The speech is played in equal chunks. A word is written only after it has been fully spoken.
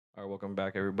All right, welcome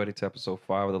back, everybody, to episode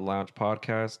 5 of the Lounge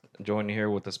Podcast. Joining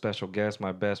here with a special guest,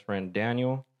 my best friend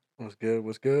Daniel. What's good?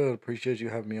 What's good? Appreciate you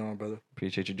having me on, brother.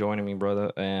 Appreciate you joining me,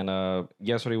 brother. And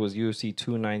yesterday was UFC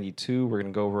 292. We're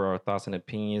going to go over our thoughts and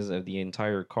opinions of the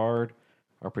entire card,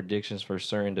 our predictions for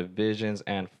certain divisions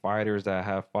and fighters that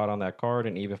have fought on that card,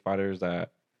 and even fighters that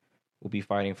will be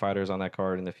fighting fighters on that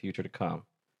card in the future to come.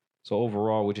 So,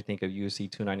 overall, what do you think of UFC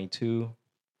 292?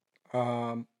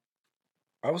 Um,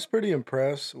 I was pretty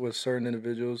impressed with certain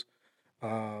individuals.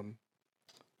 Um,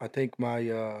 I think my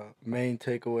main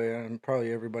takeaway, and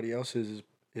probably everybody else's,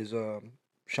 is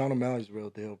Sean O'Malley's the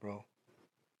real deal, bro.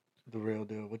 The real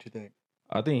deal. What you think?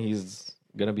 I think he's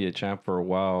going to be a champ for a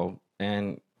while.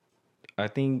 And I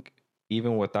think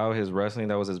even without his wrestling,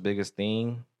 that was his biggest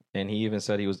thing. And he even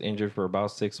said he was injured for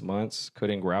about 6 months,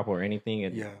 couldn't grapple or anything,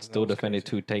 and Yeah, still defended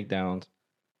crazy. 2 takedowns.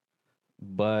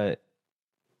 But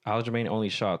Aljamain only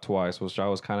shot twice, which I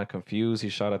was kind of confused. He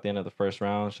shot at the end of the first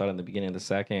round, shot in the beginning of the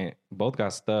second. Both got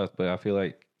stuffed, but I feel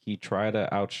like he tried to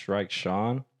outstrike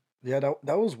Sean. Yeah,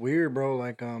 that was weird, bro.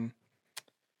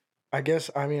 I guess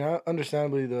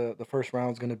understandably the first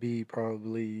round's gonna be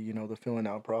probably the filling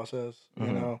out process.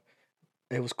 Mm-hmm.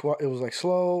 It was like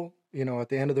slow. At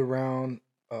the end of the round,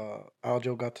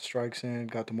 Aljo got the strikes in,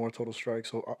 got the more total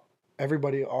strikes. So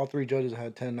everybody, all three judges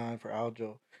had 10-9 for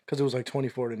Aljo because it was like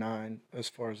 24-9 as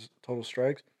far as total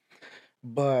strikes.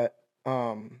 But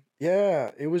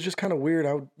yeah, it was just kind of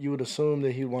weird. You would assume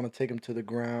that he'd want to take him to the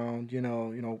ground.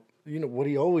 What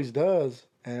he always does,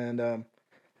 and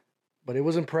but it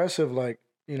was impressive. Like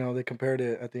they compared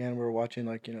it at the end. We were watching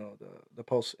the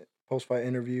post fight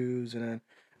interviews, and then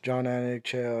John Anik,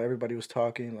 Chael, everybody was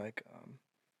talking.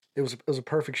 It was a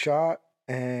perfect shot,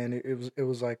 and it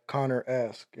was like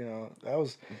Connor-esque. That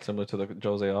was Similar to the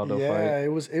Jose Aldo yeah.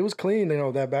 fight. It was clean.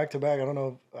 That back to back. I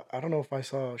don't know if I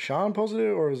saw Sean posted it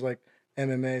or it was like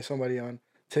MMA somebody on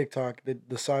TikTok.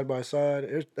 The side by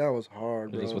side. That was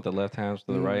hard, Just bro. with the left hand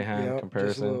to the right hand Yep,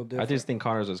 just a little comparison. I different. just think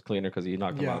Connor's was cleaner because he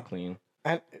knocked him Yeah, out clean.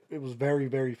 and it was very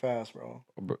very fast, bro.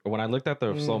 When I looked at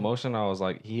the slow Mm. motion, I was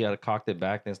like, he had cocked it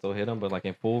back and still hit him, but like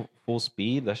in full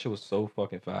speed, that shit was so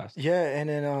fucking fast. Yeah, and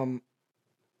then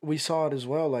we saw it as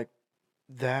well. Like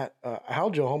that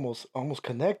Aljo almost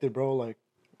connected, bro. Like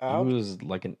He Aljo, was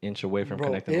like an inch away from bro.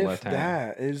 connecting the If left hand.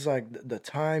 that is like the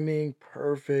timing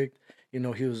perfect. He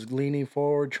was leaning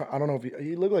forward. I don't know if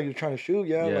he looked like he was trying to shoot.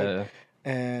 Yeah, like Yeah,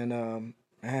 and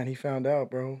man, he found out,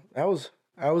 bro. That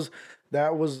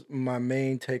was my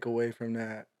main takeaway from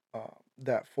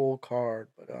that full card.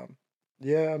 But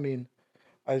yeah, I mean,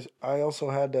 I also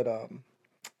had that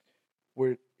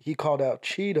where he called out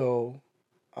Cheeto,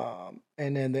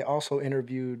 and then they also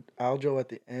interviewed Aljo at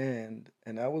the end,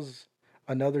 and that was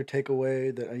another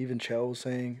takeaway that even Chell was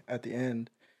saying at the end.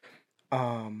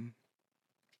 Um,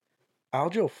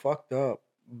 Aljo fucked up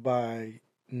by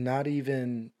not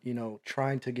even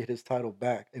trying to get his title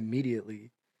back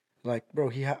immediately. Like, bro,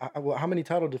 how many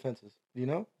title defenses? Do you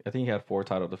know? I think he had 4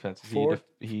 title defenses. Four.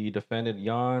 He defended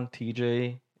Jan,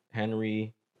 TJ,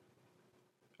 Henry,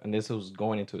 and this was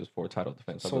going into his 4 title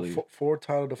defense, I So believe, four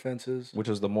title defenses. which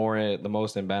was the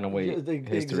most in Yeah, bantamweight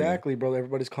history. exactly, bro.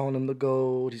 Everybody's calling him the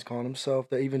GOAT. He's calling himself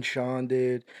that. Even Sean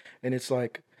did, and it's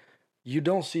like you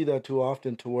don't see that too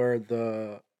often, to where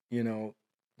you know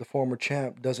the former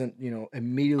champ doesn't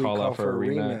immediately Call call out for for a a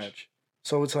rematch. rematch.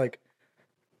 So it's like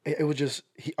it was just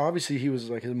he was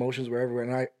like his emotions were everywhere,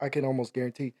 and I can almost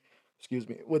guarantee, excuse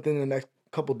me, within the next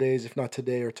couple days, if not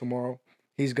today or tomorrow,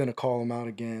 he's gonna call him out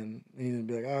again. He's gonna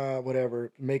be like,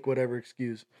 whatever, make whatever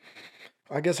excuse.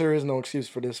 I guess there is no excuse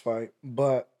for this fight,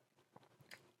 but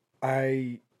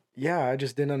I yeah, I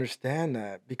just didn't understand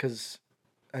that because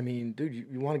I mean, dude,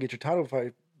 you want to get your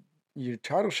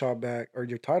title shot back, or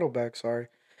your title back, sorry,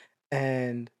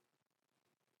 and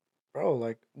bro,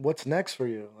 like, what's next for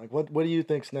you? Like, what do you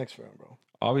think's next for him, bro?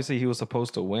 Obviously, he was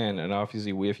supposed to win, and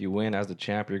obviously, if you win as the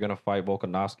champ, you're gonna fight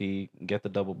Volkanovski, get the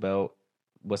double belt.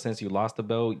 But since you lost the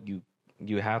belt,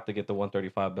 you have to get the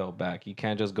 135 belt back. You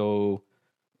can't just go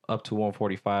up to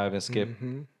 145 and skip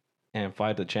Mm-hmm. and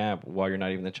fight the champ while you're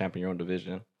not even the champ in your own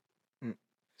division. Mm.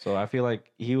 So I feel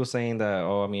like he was saying that,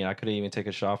 oh, I mean, I couldn't even take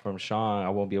a shot from Sean. I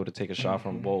won't be able to take a shot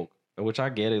from Mm-hmm. Volk, which I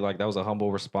get it. Like, that was a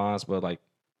humble response, but like,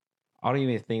 I don't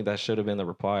even think that should have been the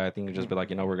reply. I think it'd just be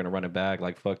like, we're going to run it back.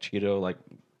 Like, fuck Cheeto. Like,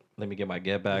 let me get my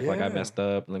get back. Like, I Yeah. messed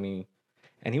up.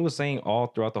 And he was saying all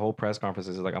throughout the whole press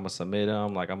conferences, like, I'm going to submit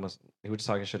him. Like, he was just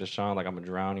talking shit to Sean. Like, I'm going to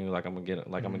drown you. Like, I'm going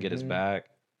to get his Mm-hmm. back.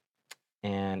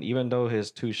 And even though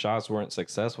his 2 shots weren't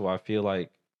successful, I feel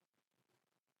like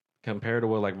compared to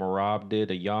what like Marab did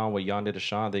to Jan, what Jan did to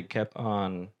Sean, they kept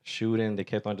on shooting. They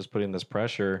kept on just putting this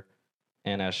pressure.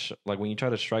 And like when you try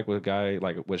to strike with a guy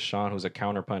like with Sean, who's a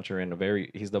counter puncher and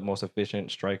he's the most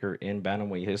efficient striker in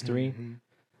bantamweight history. Mm-hmm.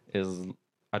 Is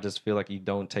I just feel like you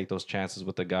don't take those chances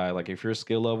with the guy. Like if your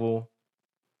skill level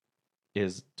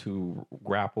is to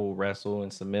grapple, wrestle,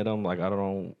 and submit him, like I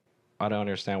don't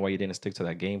understand why you didn't stick to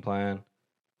that game plan.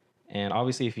 And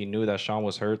obviously, if he knew that Sean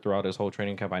was hurt throughout his whole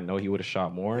training camp, I know he would have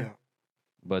shot more. Yeah.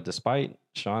 But despite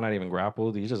Sean not even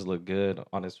grappled, he just looked good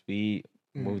on his feet,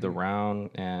 moved around,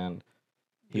 and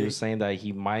he was saying that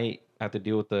he might have to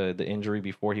deal with the injury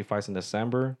before he fights in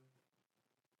December.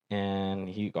 And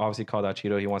he obviously called out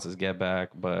Cheeto. He wants his get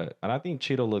back. And I think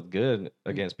Cheeto looked good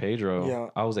against Pedro. Yeah.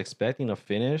 I was expecting a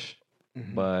finish,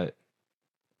 but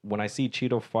when I see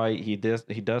Cheeto fight, he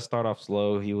does start off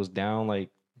slow. He was down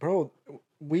like... Bro,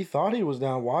 we thought he was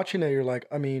down. Watching it, you're like,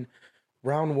 I mean,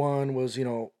 round 1 was,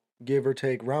 give or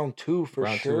take. Round 2 for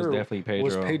round sure 2 was definitely Pedro.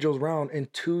 Was Pedro's round,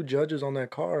 and 2 judges on that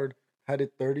card had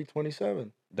it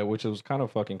 30-27. Which was kind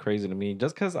of fucking crazy to me,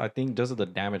 just because I think just of the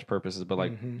damage purposes. But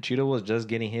like Cheeto was just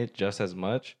getting hit just as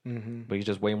much, but he's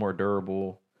just way more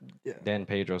durable than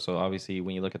Pedro. So obviously,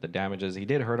 when you look at the damages, he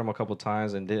did hurt him a couple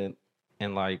times and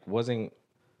wasn't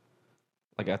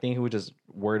like, I think he was just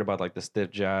worried about like the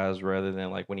stiff jabs rather than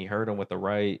like when he hurt him with the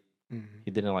right,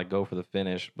 he didn't like go for the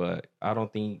finish. But I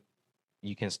don't think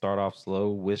you can start off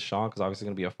slow with Sean because obviously it's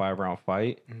gonna be a 5-round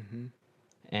fight.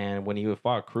 And when he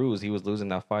fought Cruz, he was losing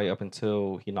that fight up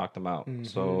until he knocked him out.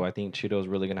 So I think Cheeto's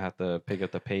really going to have to pick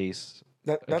up the pace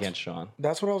against Sean.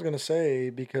 That's what I was going to say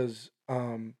because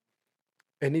in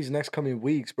these next coming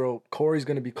weeks, bro, Corey's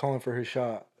going to be calling for his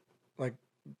shot. Like,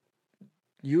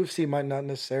 UFC might not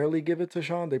necessarily give it to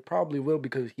Sean. They probably will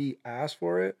because he asked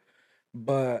for it.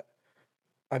 But,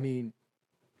 I mean,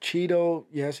 Cheeto,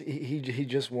 yes, he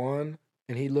just won,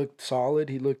 and he looked solid.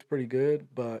 He looked pretty good.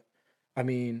 But, I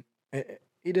mean...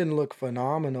 He didn't look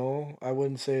phenomenal. I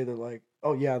wouldn't say that like,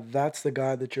 oh yeah, that's the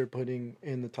guy that you're putting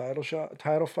in the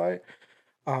title fight.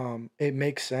 It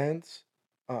makes sense.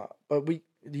 But the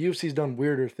UFC's done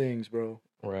weirder things, bro.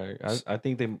 Right. I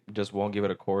think they just won't give it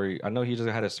to Corey. I know he just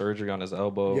had a surgery on his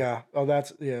elbow. Yeah. Oh,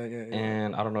 that's yeah.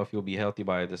 And I don't know if he'll be healthy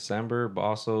by December, but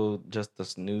also just the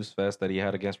snooze fest that he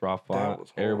had against Rob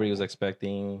Font. Everybody was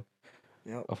expecting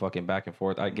a fucking back and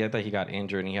forth. I get that he got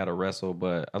injured and he had to wrestle,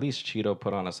 but at least Cheeto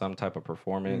put on some type of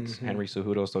performance. Henry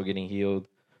Cejudo still getting healed.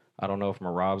 I don't know if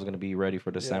Marab's going to be ready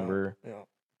for December. Yeah.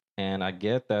 And I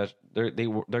get that they're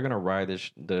going to ride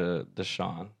the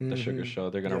Sean, the Sugar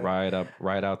Show. They're going to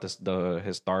ride out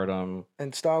his stardom.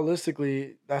 And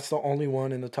stylistically, that's the only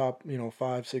one in the top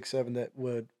 5, 6, 7 that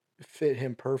would fit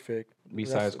him perfect.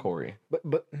 Besides Corey.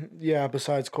 But yeah,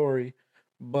 besides Corey,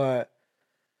 but.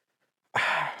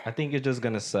 I think it's just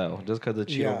gonna sell just because of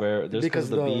Cheeto just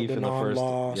because of the beef in the first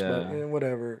but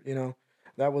whatever,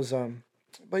 that was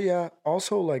but yeah,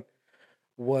 also like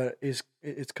what is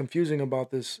it's confusing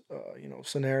about this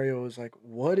scenario is like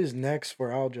what is next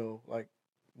for Aljo? Like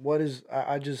what is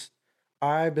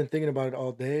I've been thinking about it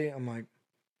all day. I'm like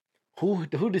who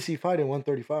does he fight in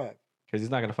 135? Because he's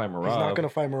not gonna fight Merab. He's not gonna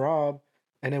fight Merab.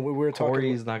 And then we were talking.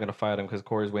 Corey's not gonna fight him because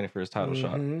Corey's waiting for his title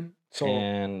shot. So,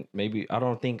 and maybe I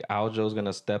don't think Aljo's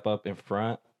gonna step up in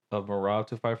front of Merab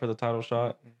to fight for the title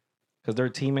shot because they're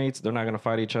teammates. They're not gonna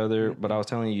fight each other. But I was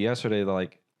telling you yesterday,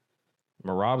 like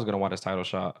Merab's gonna want his title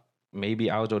shot. Maybe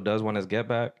Aljo does want his get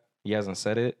back. He hasn't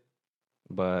said it,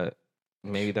 but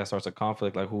maybe that starts a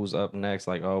conflict. Like who's up next?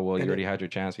 Like you already had your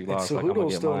chance. You lost. Like I'm gonna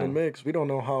get still mine. In the mix. We don't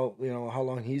know how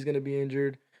long he's gonna be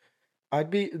injured.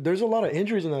 There's a lot of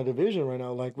injuries in that division right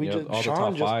now. Like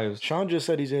Sean just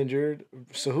said he's injured.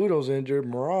 Cejudo's injured.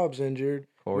 Merab's injured.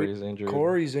 Corey's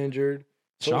injured.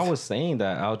 So Sean was saying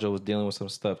that Aljo was dealing with some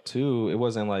stuff too. It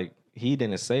wasn't like he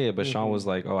didn't say it, but Sean was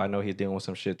like, "Oh, I know he's dealing with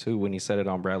some shit too." When he said it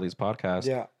on Bradley's podcast.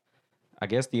 Yeah. I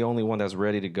guess the only one that's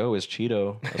ready to go is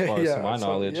Cheeto, as far as my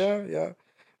knowledge.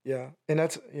 Yeah. And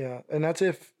that's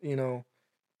if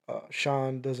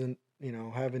Sean doesn't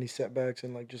have any setbacks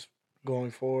and like just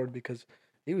going forward because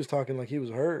he was talking like he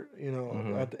was hurt,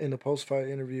 in the post-fight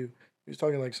interview. He was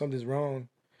talking like something's wrong.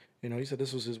 He said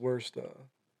this was his worst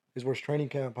training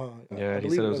camp, huh? Yeah,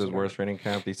 he said it was his worst training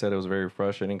camp. He said it was very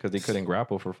frustrating because he couldn't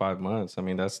grapple for 5 months. I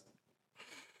mean, that's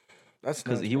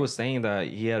because he was saying that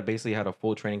he had basically had a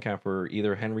full training camp for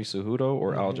either Henry Cejudo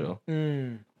or Aljo.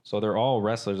 So they're all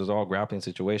wrestlers, there's all grappling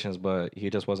situations, but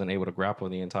he just wasn't able to grapple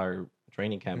the entire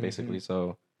training camp, basically.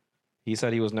 So he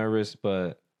said he was nervous,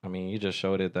 but I mean, he just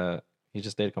showed it that he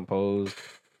just stayed composed.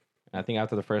 And I think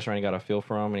after the first round, he got a feel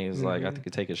for him, and he was like, I think he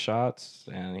could take his shots,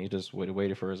 and he just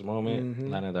waited for his moment,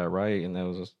 landed that right, and that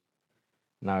was just,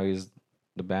 now he's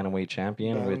the bantamweight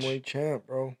champion. Bantamweight champ,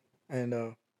 bro.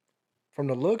 And from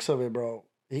the looks of it, bro,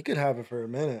 He could have it for a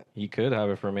minute. He could have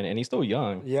it for a minute, and he's still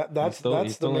young. Yeah, He's that's the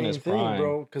still in main his thing, prime.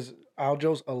 bro. Because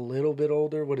Aljo's a little bit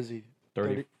older. What is he?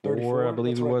 34, I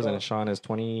believe That's he what I was, and thought. Sean is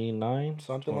 29,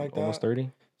 Something like almost that.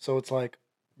 30. So it's like,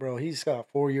 bro, he's got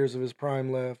 4 years of his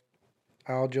prime left.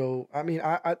 Aljo, I mean,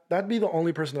 I that'd be the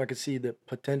only person that I could see that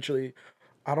potentially.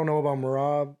 I don't know about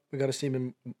Merab. We got to see him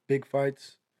in big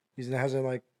fights. He hasn't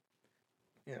like,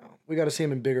 we got to see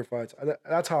him in bigger fights.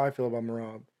 That's how I feel about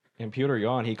Merab. And Peter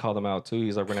Yan, he called him out too.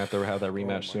 He's like, we're gonna have to have that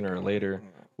rematch sooner or later,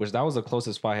 which that was the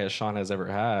closest fight Sean has ever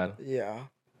had. Yeah.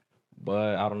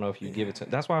 But I don't know if you give it to.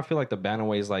 That's why I feel like the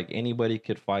bantamweight is like anybody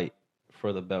could fight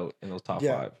for the belt in those top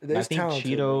five. I think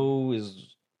talented, Cheeto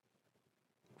is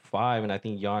 5, and I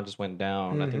think Yan just went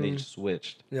down. I think they just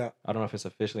switched. Yeah. I don't know if it's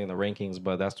officially in the rankings,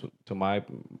 but that's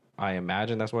I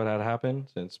imagine that's what had happened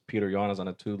since Peter Yan is on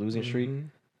a 2 losing streak.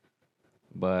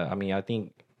 But I mean, I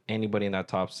think anybody in that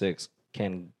top 6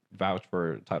 can vouch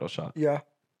for a title shot. Yeah.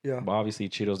 Yeah. But obviously,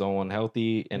 Cheeto's the one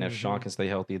healthy, and if Sean can stay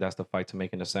healthy, that's the fight to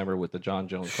make in December with the John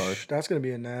Jones card. That's gonna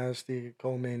be a nasty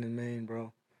co-main and main,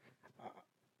 bro.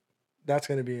 That's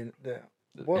gonna be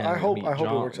well. And I hope it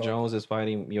works out. Jones is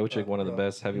fighting Miocic, one of the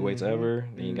best heavyweights ever.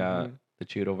 Then you got the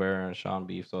Cheeto Vera and Sean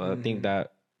Beef. So I think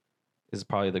that is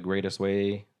probably the greatest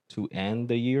way to end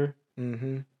the year.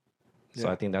 So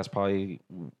I think that's probably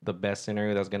the best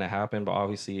scenario that's gonna happen. But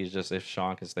obviously, it's just if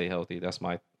Sean can stay healthy, that's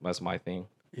my thing.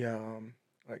 Yeah.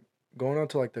 Like going on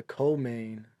to like the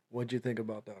co-main. What'd you think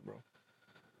about that, bro?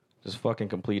 Just fucking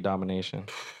complete domination.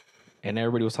 And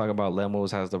everybody was talking about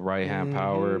Lemos has the right hand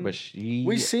power, but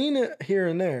we seen it here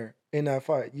and there in that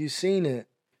fight. You seen it.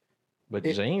 But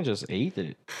Zhang just ate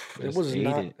it. It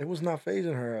was not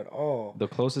phasing her at all. The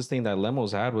closest thing that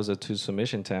Lemos had was 2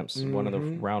 submission attempts. One of the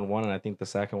round 1, and I think the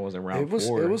second was in round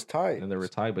 4. It was tight. And they were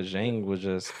tight, but Zhang was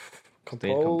just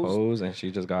stayed composed, and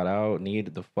she just got out,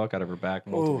 kneed the fuck out of her back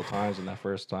multiple times in that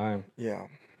first time. Yeah.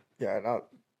 Yeah.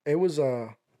 It was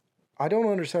I don't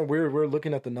understand. We're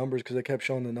looking at the numbers because they kept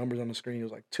showing the numbers on the screen. It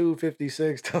was like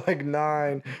 256 to like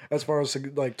 9 as far as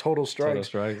like total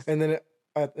strikes. And then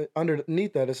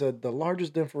underneath that it said the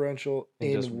largest differential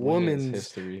in women's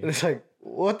history. And it's like,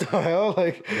 what the hell?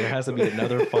 Like there has to be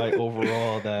another fight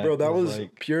overall that bro, that was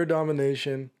like pure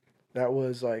domination. That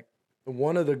was like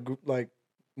one of the like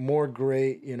more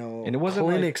great, and it wasn't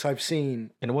clinics I've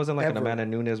seen. And it wasn't like an Amanda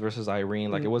Nunes versus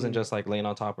Irene. Like it wasn't just like laying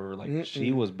on top of her. Like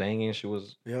she was banging. She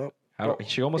was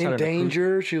she almost had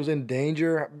danger. She was in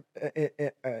danger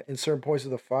in certain points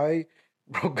of the fight.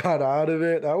 Bro got out of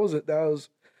it. That was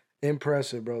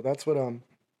impressive, bro. That's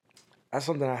that's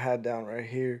something I had down right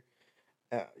here.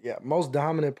 Most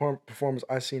dominant performance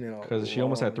I've seen in all. Because she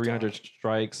almost had 300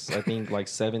 strikes. I think like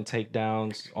 7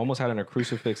 takedowns. Almost had a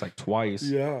crucifix like twice.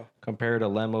 Yeah. Compared to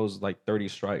Lemo's like 30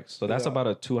 strikes. So that's about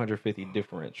a 250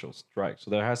 differential strike. So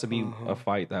there has to be a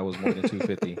fight that was more than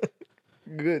 250.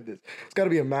 Goodness, it's got to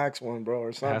be a max one, bro,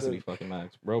 or something. It has to be fucking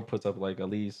max. Bro puts up like at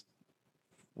least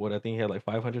I think he had like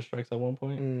 500 strikes at one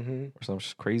point, or some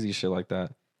crazy shit like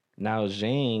that. Now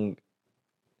Zhang.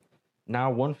 Now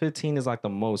 115 is like the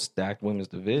most stacked women's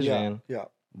division. Yeah.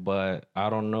 But I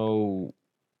don't know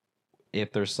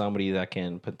if there's somebody that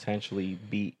can potentially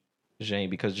beat Zhang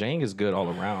because Zhang is good all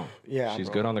around. Yeah, she's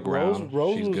good on the ground.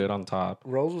 She's good on top.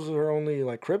 Rose was her only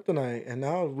like kryptonite, and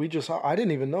now I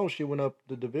didn't even know she went up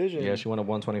the division. Yeah, she went up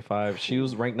 125. She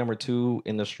was ranked number 2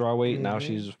 in the strawweight. Now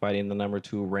she's fighting the number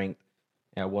 2 ranked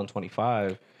at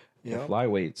 125 in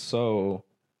flyweight. So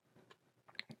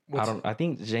I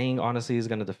think Zhang honestly is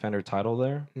going to defend her title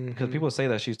there because people say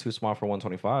that she's too small for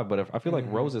 125, but I feel like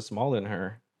Rose is smaller than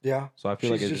her. Yeah. So I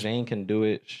feel like if Zhang can do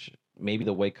it, maybe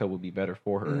the weight cut would be better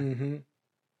for her.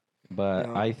 But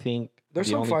I think there's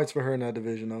some fights for her in that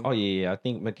division, though. Oh yeah. I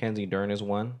think Mackenzie Dern is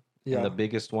one. Yeah. And the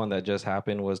biggest one that just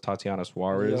happened was Tatiana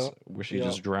Suarez, where she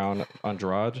just drowned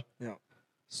Andrade. Yeah.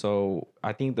 So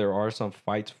I think there are some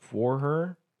fights for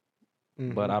her.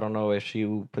 But I don't know if she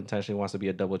potentially wants to be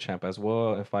a double champ as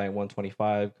well and fight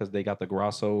 125 because they got the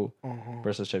Grasso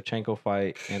versus Shevchenko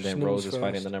fight, and then Rose is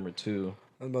fighting the number 2.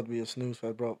 That's about to be a snooze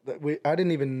fight, bro. I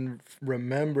didn't even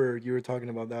remember you were talking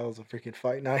about that was a freaking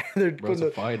fight night. Bro, it's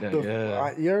a fight night,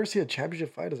 yeah. You ever see a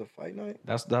championship fight as a fight night?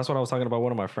 That's what I was talking about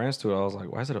one of my friends too. I was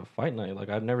like, why is it a fight night? Like,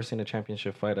 I've never seen a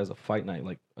championship fight as a fight night.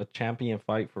 Like, a champion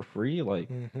fight for free?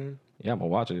 Like, yeah, I'm going to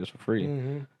watch it just for free.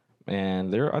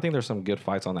 And I think there's some good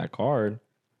fights on that card.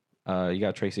 You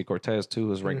got Tracy Cortez too,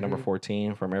 who's ranked number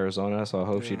 14 from Arizona. So I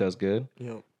hope she does good.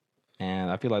 Yep. And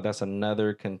I feel like that's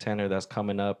another contender that's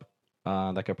coming up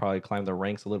that could probably climb the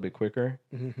ranks a little bit quicker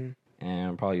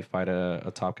and probably fight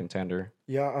a top contender.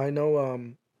 Yeah, I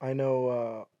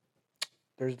know.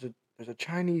 There's a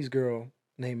Chinese girl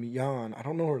named Yan. I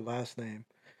don't know her last name.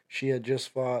 She had just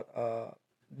fought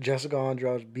Jessica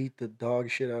Andrade, beat the dog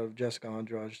shit out of Jessica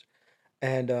Andrade.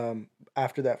 And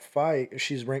after that fight,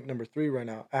 she's ranked number 3 right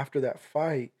now. After that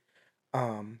fight,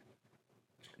 um,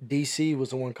 DC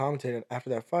was the one commentating. After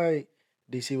that fight,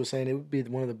 DC was saying it would be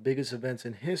one of the biggest events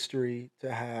in history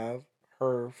to have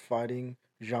her fighting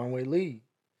Zhang Weili.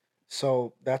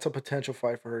 So that's a potential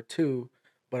fight for her too.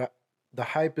 But the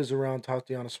hype is around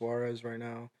Tatiana Suarez right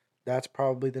now. That's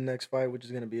probably the next fight, which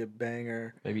is going to be a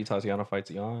banger. Maybe Tatiana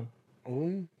fights Jan.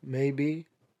 Ooh, maybe.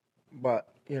 But,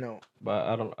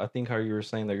 But I think how you were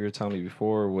saying that you were telling me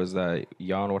before was that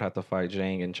Jan would have to fight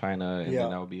Zhang in China, and then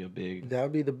that would be that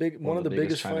would be one of the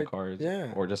biggest China cards,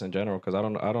 or just in general. Because I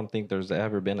don't think there's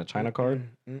ever been a China card.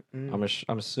 I'm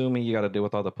assuming you got to deal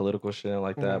with all the political shit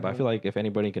like that. But I feel like if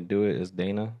anybody can do it, it's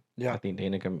Dana. Yeah, I think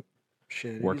Dana can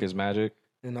work his magic.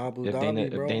 In Abu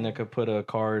Dhabi, if Dana could put a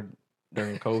card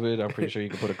during COVID, I'm pretty sure you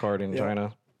could put a card in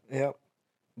China. Yep,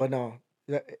 but no.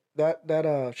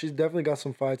 That she's definitely got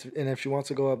some fights, and if she wants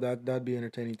to go up, that'd be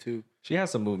entertaining too. She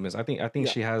has some movements. I think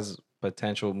she has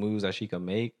potential moves that she can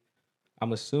make.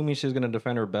 I'm assuming she's gonna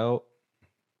defend her belt,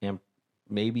 and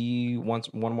maybe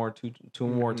two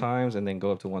more times, and then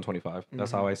go up to 125.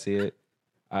 That's how I see it.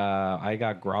 I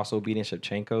got Grosso beating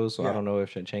Shevchenko, so I don't know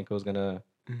if Shevchenko's gonna.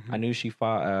 I knew she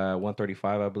fought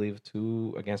 135, I believe,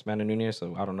 too, against Amanda Nunes.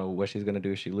 So I don't know what she's gonna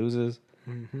do if she loses.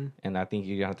 And I think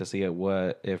you have to see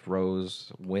if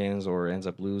Rose wins or ends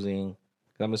up losing.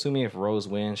 Because I'm assuming if Rose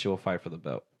wins, she will fight for the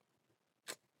belt.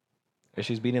 If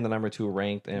she's beating the number 2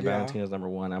 ranked and Valentina's number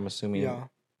 1, I'm assuming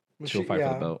she'll fight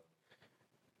for the belt.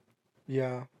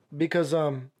 Yeah, because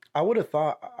I would have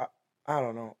thought, I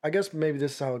don't know. I guess maybe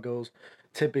this is how it goes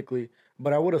typically,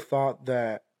 but I would have thought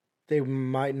that they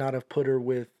might not have put her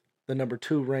with the number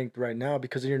 2 ranked right now,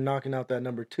 because you're knocking out that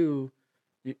number 2.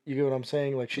 You get what I'm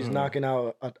saying? Like, she's knocking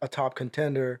out a top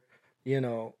contender,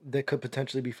 that could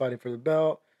potentially be fighting for the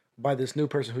belt by this new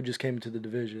person who just came into the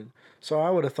division. So I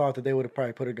would have thought that they would have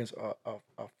probably put her against a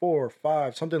 4 or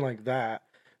 5, something like that,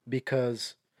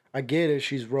 because I get it,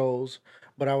 she's Rose,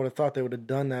 but I would have thought they would have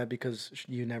done that because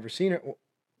you never seen her.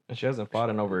 And she hasn't fought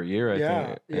in over a year, I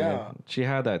think. Yeah. She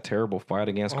had that terrible fight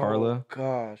against Carla. Oh,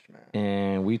 gosh, man.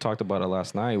 And we talked about it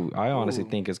last night. I honestly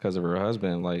think it's because of her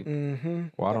husband. Like,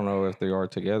 well, I don't know if they are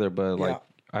together, but like,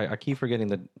 I keep forgetting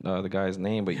the guy's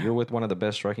name, but you're with one of the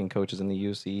best striking coaches in the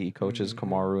UFC. He coaches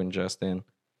Kamaru and Justin.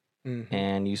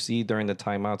 And you see during the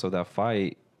timeouts of that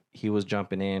fight, he was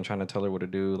jumping in, trying to tell her what to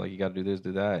do. Like, you got to do this,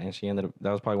 do that. And she ended up,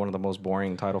 that was probably one of the most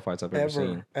boring title fights I've ever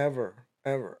seen. Ever.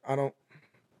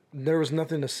 There was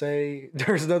nothing to say.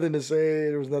 There was nothing.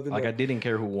 Like, I didn't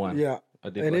care who won. Yeah.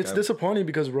 And it's disappointing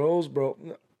because Rose, bro,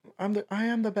 I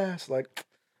am the best. Like,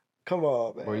 come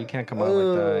on, man. Or you can't come out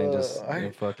like that and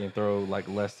just fucking throw like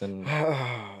less than.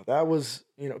 That was,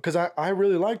 because I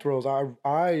really liked Rose.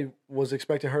 I was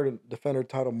expecting her to defend her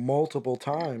title multiple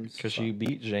times. Because she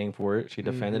beat Zhang for it. She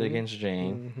defended against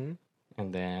Zhang.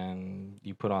 And then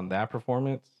you put on that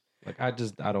performance. Like, I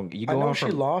don't. You go I know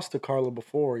she lost to Carla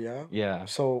before, yeah? Yeah.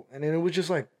 So, and then it was just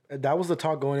like, that was the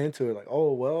talk going into it. Like,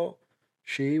 oh, well,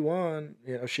 she won.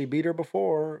 She beat her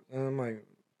before. And I'm like,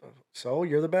 so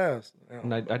you're the best.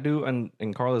 And I do, and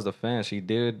in Carla's defense, she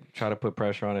did try to put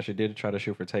pressure on her. She did try to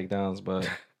shoot for takedowns, but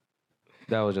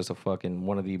that was just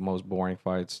one of the most boring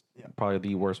fights. Yeah. Probably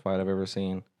the worst fight I've ever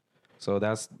seen. So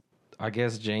I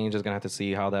guess Jane's just going to have to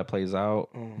see how that plays out.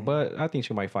 But I think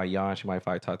she might fight Jan. She might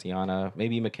fight Tatiana.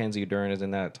 Maybe Mackenzie Dern is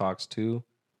in that talks too.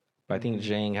 But I think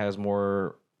Zhang has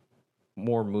more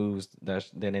moves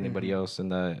than anybody else in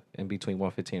between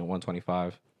 115 and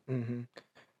 125.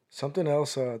 Something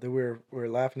else that we were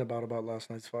laughing about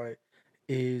last night's fight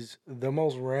is the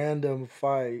most random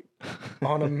fight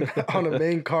on a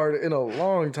main card in a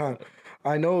long time.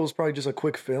 I know it was probably just a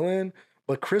quick fill-in,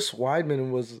 but Chris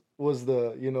Weidman was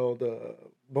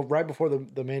but right before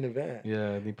the main event.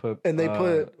 Yeah, they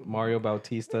put Mario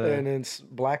Bautista and then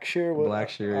Blackshear.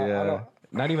 Blackshear, yeah.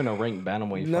 Not even a ranked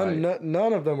bantamweight fight.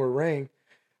 None of them were ranked.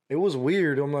 It was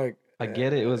weird. I'm like, I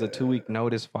get it. It was a 2-week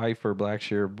notice fight for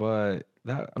Blackshear, but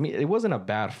it wasn't a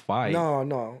bad fight.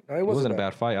 No, it wasn't a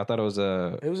bad fight. I thought it was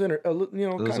a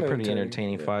pretty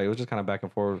entertaining fight. It was just kind of back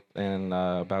and forth, and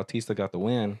Bautista got the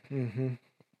win.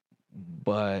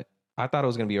 But I thought it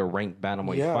was gonna be a ranked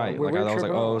bantamweight fight. Like, I was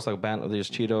like, it's like there's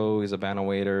Cheeto, he's a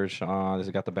bantamweighter. Sean, he's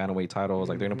got the bantamweight title. I was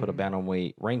like, they're gonna put a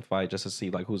bantamweight ranked fight just to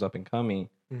see like who's up and coming.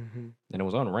 And it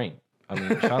was unranked. I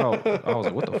mean, shout out. I was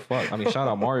like, what the fuck? I mean, shout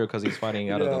out Mario because he's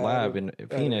fighting out of the lab in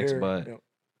Phoenix, but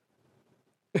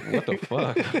What the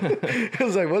fuck? It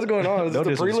was like, what's going on? Is No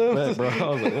this the disrespect, prelims? bro. I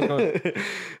was like, what's going?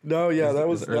 No, yeah, that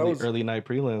was Early night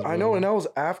prelims. I Bro. know, and that was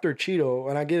after Cheeto,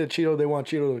 and I get it. Cheeto, they want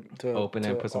Cheeto to Open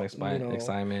and put some you know,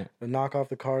 excitement. knock off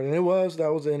the card, and that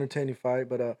was an entertaining fight.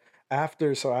 But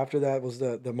after that was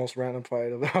the most random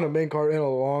fight on a main card in a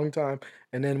long time,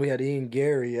 and then we had Ian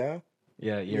Garry, yeah,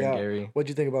 Ian Garry. What'd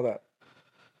you think about that?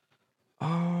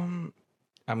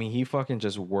 I mean, he fucking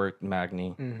just worked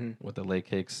Magny Mm-hmm. with the leg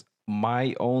kicks.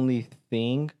 My only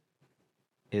thing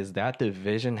is that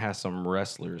division has some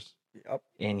wrestlers. Yep.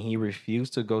 And he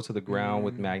refused to go to the ground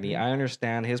with Magny. I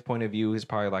understand his point of view. He's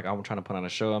probably like, I'm trying to put on a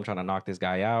show. I'm trying to knock this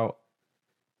guy out.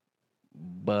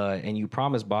 And you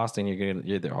promised Boston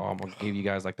you're there. Oh, I'm gonna give you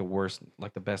guys like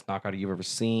the best knockout you've ever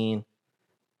seen.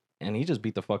 And he just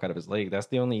beat the fuck out of his leg. That's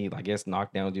the only, I guess,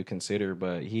 knockdown you consider.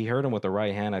 But he hurt him with the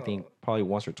right hand, I think, probably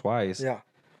once or twice. Yeah.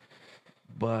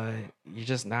 But you're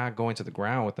just not going to the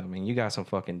ground with him. And you got some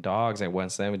fucking dogs at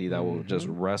 170 that will just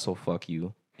wrestle fuck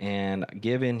you. And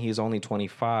given he's only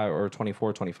 25 or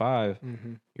 24, 25,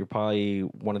 you're probably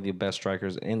one of the best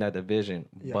strikers in that division.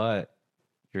 Yeah. But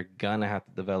you're going to have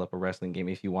to develop a wrestling game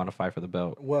if you want to fight for the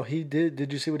belt. Well, he did.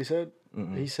 Did you see what he said?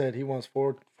 He said he wants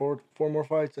four more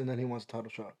fights, and then he wants a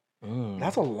title shot.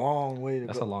 That's a long way to go.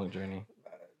 That's a long journey.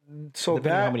 So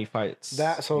depending on how many fights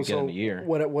you get in a year.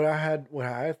 What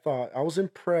I thought, I was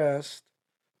impressed,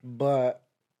 but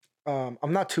I'm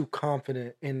not too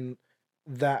confident in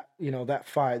that. That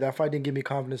fight. That fight didn't give me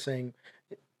confidence saying,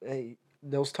 hey,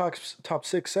 those top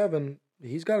 6, 7,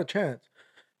 he's got a chance.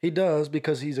 He does,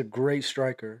 because he's a great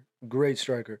striker.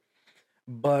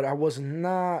 But I was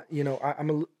not,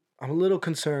 I'm a little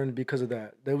concerned because of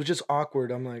that. It was just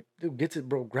awkward. I'm like, dude, gets it,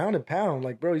 bro. Ground and pound.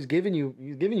 Like, bro, he's giving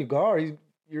you guard.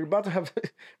 You're about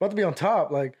to be on top.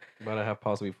 Like, about to have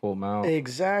possibly full mount.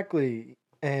 Exactly.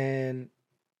 And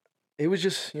it was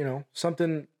just,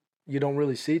 something you don't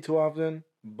really see too often.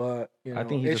 But I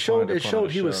think it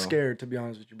showed he was scared, to be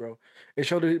honest with you, bro. It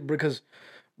showed it because,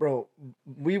 bro,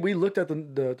 we looked at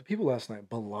the people last night.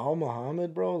 Bilal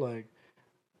Muhammad, bro, like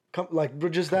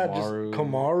just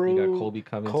Kamaru. You got Colby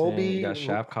Covington. You got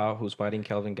Shavkat, who's fighting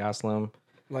Kelvin Gastelum.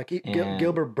 Like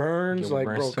Gilbert Burns.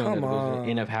 Bro, come on.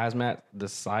 And if Hazmat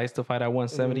decides to fight at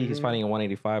 170, he's fighting at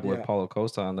 185 with Paulo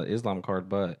Costa on the Islam card.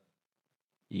 But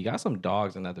you got some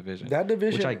dogs in that division.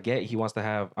 Which I get he wants to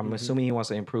have. I'm assuming he wants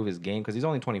to improve his game because he's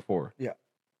only 24. Yeah.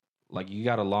 Like, you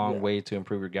got a long way to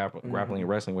improve your grappling and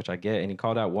wrestling, which I get. And he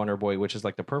called out Wonder Boy, which is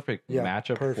like the perfect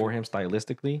matchup for him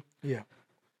stylistically. Yeah.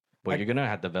 But you're gonna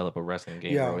have to develop a wrestling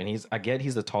game, bro. And I get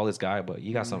he's the tallest guy, but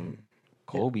you got some.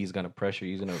 Colby's gonna pressure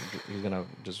you. He's gonna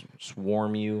just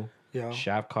swarm you. Yeah.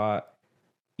 Shavkat,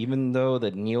 even though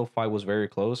the Neal fight was very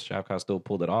close, Shavkat still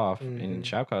pulled it off. And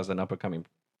Shavkat is an up and coming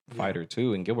fighter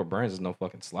too. And Gilbert Burns is no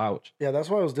fucking slouch. Yeah, that's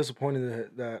why I was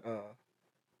disappointed that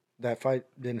that fight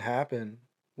didn't happen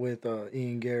with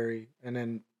Ian Garry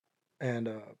and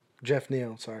Jeff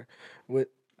Neal. Sorry,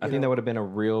 I think that would have been a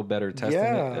real better test.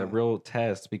 A real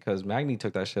test, because Magny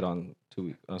took that shit on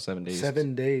 7 days.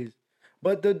 7 days.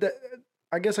 But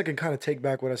I guess I can kind of take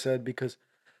back what I said, because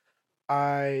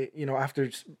after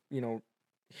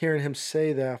hearing him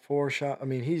say that 4 shot, I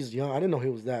mean, he's young. I didn't know he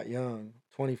was that young.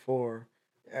 24.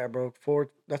 Yeah, bro.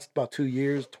 That's about 2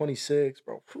 years. 26,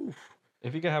 bro. Whew.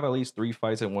 If he could have at least 3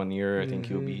 fights in 1 year, I think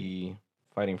he'll be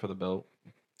fighting for the belt.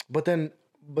 But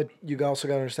you also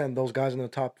got to understand, those guys in the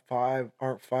top 5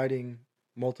 aren't fighting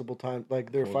multiple times.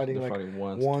 Like, they're fighting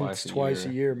once, twice a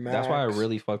year max. That's why I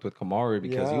really fucked with Kamaru,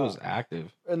 because he was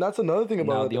active. And that's another thing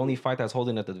about it. The only fight that's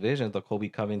holding at the division is the Colby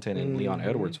Covington and Leon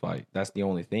Edwards fight. That's the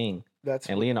only thing.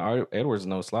 Leon Edwards is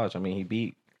no slouch. I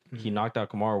mean, he knocked out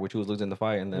Kamaru, which he was losing the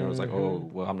fight, and then it was like, oh,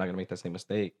 well, I'm not gonna make that same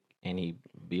mistake, and he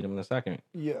beat him in the second.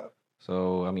 Yeah.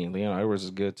 So I mean, Leon Edwards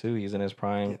is good too. He's in his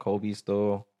prime. Yeah. Colby's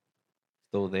still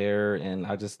there, and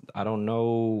I don't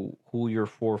know who your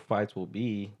 4 fights will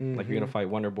be. Like, you're gonna fight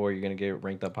Wonder Boy, you're gonna get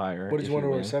ranked up higher. What is Wonder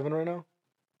Boy, 7 right now?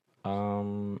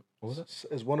 What was it?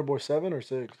 Is Wonder Boy 7 or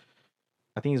 6?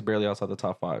 I think he's barely outside the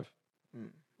top 5.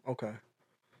 Okay.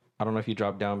 I don't know if he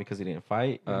dropped down because he didn't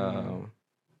fight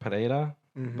Pereira,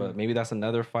 but maybe that's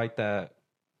another fight that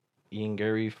Ian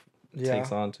Garry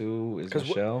takes on too. Is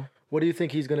Michelle? What do you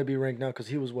think he's gonna be ranked now? Because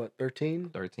he was what,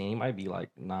 13? 13. He might be like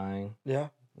 9. Yeah.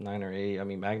 9 or 8. I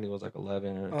mean, Magny was like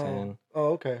 11 or 10.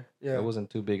 Oh, okay. Yeah. It wasn't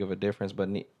too big of a difference, but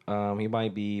he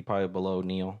might be probably below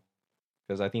Neal,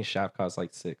 because I think Shavkat's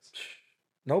like 6.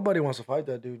 Nobody wants to fight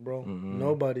that dude, bro.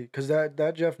 Nobody. Because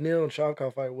that Jeff Neal and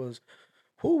Shavkat fight was,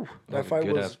 that fight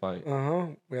was a good ass fight. Yeah,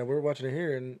 we were watching it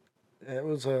here, and it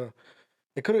was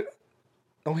it could have.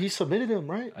 Oh, he submitted him,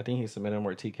 right? I think he submitted him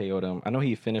or TKO'd him. I know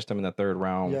he finished him in the third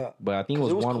round, Yeah, but I think it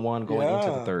because was it was 1-1 going into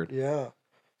the yeah, third. yeah.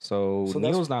 So So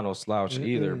that's Neil's not no slouch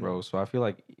either, mm-mm. bro. So I feel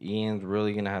like Ian's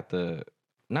really gonna have to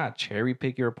not cherry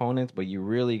pick your opponents, but you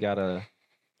really gotta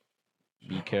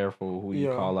be careful who you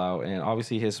Yeah. call out. And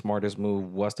obviously, his smartest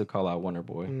move was to call out Wonder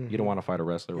Boy. You don't Mm-hmm. want to fight a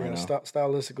wrestler right Yeah, now.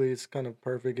 stylistically, it's kind of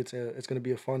perfect. It's gonna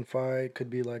be a fun fight. Could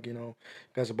be like you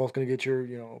guys are both gonna get your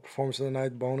performance of the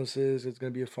night bonuses. It's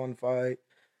gonna be a fun fight.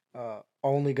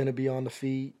 Only gonna be on the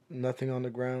feet, nothing on the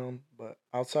ground. But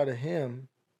outside of him,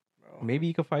 bro. Maybe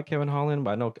you could fight Kevin Holland,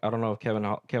 but I don't know if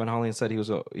Kevin Holland said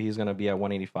he's gonna be at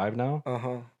 185 now. Uh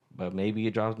huh. But maybe he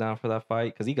drops down for that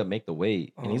fight because he could make the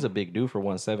weight, and he's a big dude for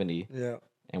 170. Yeah.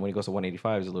 And when he goes to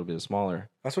 185, he's a little bit smaller.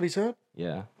 That's what he said.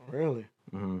 Yeah. Really?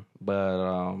 But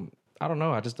I don't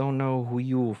know. I just don't know who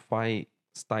you will fight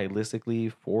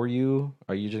stylistically for you.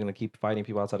 Are you just gonna keep fighting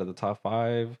people outside of the top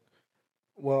 5?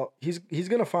 Well, he's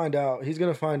gonna find out. He's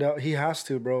gonna find out. He has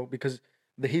to, bro, because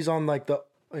he's on like the.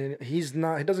 He's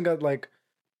not. He doesn't got like.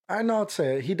 I not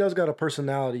say it. He does got a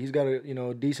personality. He's got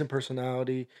a decent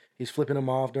personality. He's flipping him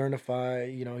off during the fight.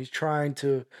 He's trying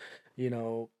to, you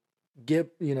know,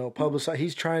 get publicize.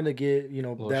 He's trying to get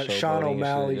that Sean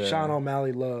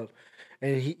O'Malley love,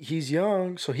 and he's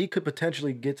young, so he could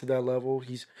potentially get to that level.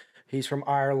 He's from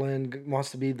Ireland,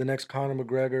 wants to be the next Conor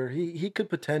McGregor. He could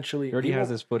potentially. He already has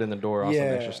his foot in the door on some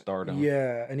extra stardom.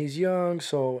 Yeah, and he's young,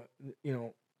 so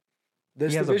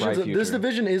this He has a bright this future.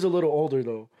 division is a little older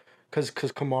though, because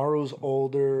Kamaru's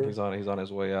older. He's on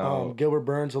his way out. Gilbert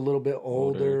Burns a little bit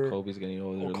older. Colby's getting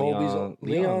older.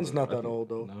 Leon's not that old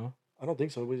though. No, I don't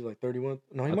think so. He's like 31.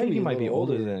 No, he might be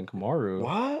older older than Kamaru.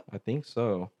 What? I think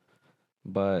so.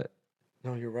 But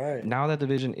No, you're right. now that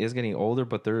division is getting older,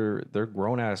 but they're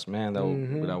grown ass men that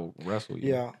will wrestle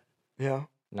you. Yeah, yeah.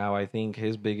 Now I think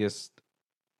his biggest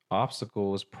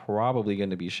obstacle is probably going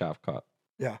to be Shafkat.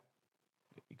 Yeah.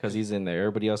 Because he's in there.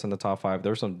 Everybody else in the top 5,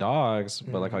 there's some dogs,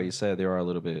 but like how you said, they are a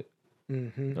little bit.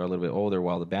 They're a little bit older,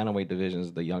 while the bantamweight division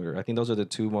is the younger. I think those are the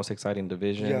 2 most exciting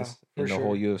divisions in the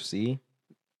whole UFC.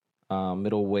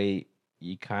 Middleweight,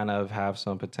 you kind of have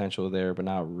some potential there, but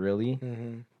not really.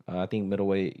 I think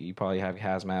middleweight, you probably have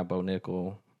Hazmat, Bo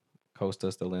Nickel,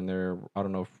 Costa still in there. I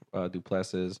don't know if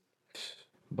Duplessis,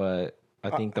 but I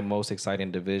think the most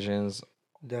exciting divisions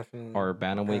definitely are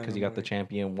bantamweight because you got the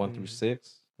champion 1 through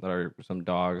 6 that are some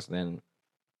dogs. Then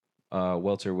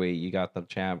welterweight, you got the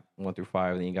champ 1 through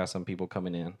 5. Then you got some people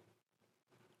coming in,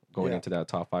 going into that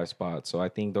top 5 spot. So I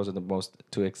think those are the most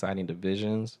 2 exciting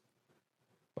divisions.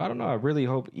 But I don't know. I really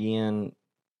hope Ian.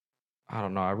 I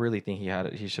don't know. I really think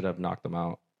he should have knocked them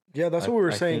out. Yeah, that's what we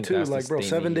were saying too. Like, bro,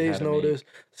 7 days notice.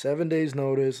 7 days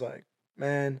notice. Like,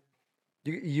 man,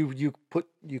 you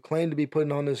claim to be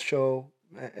putting on this show,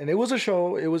 and it was a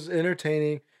show. It was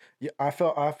entertaining. I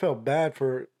felt bad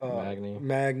for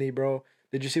Magny, bro.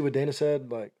 Did you see what Dana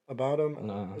said like about him?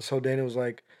 No. So Dana was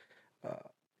like,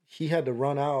 he had to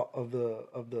run out of the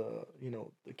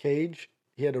the cage.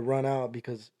 He had to run out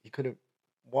because he couldn't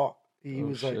walk. He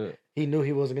was like, he knew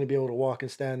he wasn't gonna be able to walk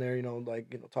and stand there,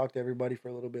 talk to everybody for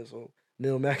a little bit. So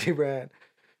Neil Magny ran,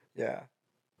 yeah.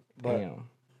 But damn.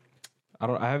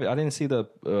 I didn't see the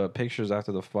pictures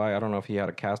after the fight. I don't know if he had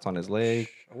a cast on his leg.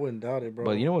 I wouldn't doubt it, bro.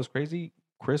 But you know what's crazy?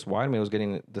 Chris Weidman was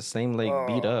getting the same leg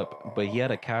beat up, but he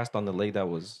had a cast on the leg that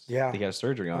he had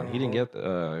surgery on. He didn't get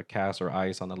a cast or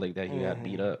ice on the leg that he had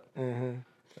beat up.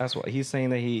 That's what he's saying,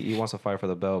 that he wants to fight for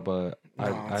the belt, but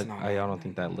I don't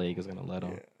think that leg is gonna let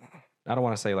him. Yeah. I don't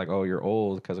want to say like, oh, you're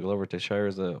old, because Glover Teixeira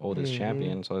is the oldest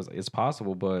champion, so it's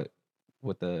possible, but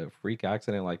with the freak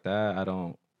accident like that, I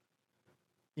don't.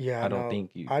 Yeah, I don't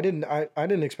think you. I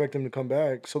didn't expect him to come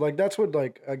back. So like that's what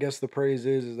like I guess the praise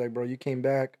is like, bro, you came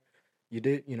back, you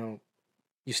did, you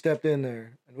stepped in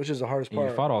there, which is the hardest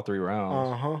part. You fought all 3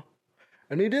 rounds.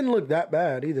 And he didn't look that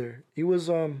bad either. He was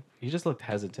He just looked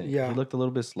hesitant. Yeah. He looked a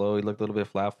little bit slow. He looked a little bit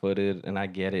flat-footed, and I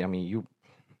get it. I mean,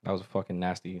 that was a fucking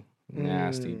nasty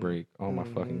break. Oh my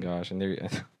fucking gosh! And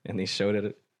they showed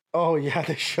it. Oh yeah,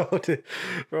 they showed it,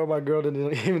 bro. My girl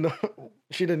didn't even know.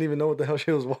 She didn't even know what the hell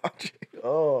she was watching.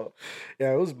 Oh,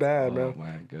 yeah, it was bad, bro. Oh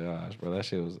my gosh, bro, that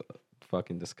shit was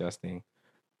fucking disgusting.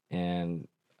 And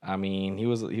I mean, he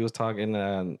was talking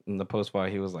in the post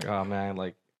fight. He was like, "Oh man,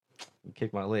 like, you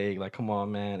kicked my leg. Like, come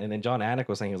on, man." And then John Anik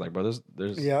was saying, he was like, "Bro,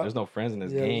 there's no friends in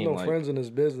this game. There's no friends in this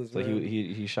business." So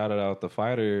he shouted out the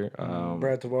fighter,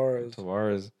 Brad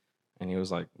Tavares. And he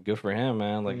was like, "Good for him,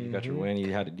 man. Like, you got your win. You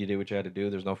did what you had to do.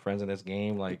 There's no friends in this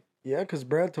game." Like, yeah, because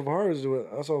Brad Tavares,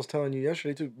 that's what I was telling you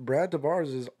yesterday too. Brad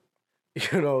Tavares is,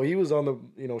 he was on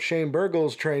the Shane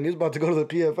Burgos train. He was about to go to the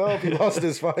PFL if he lost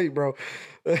this fight, bro.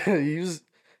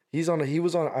 He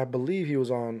was on. I believe he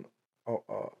was on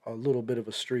a little bit of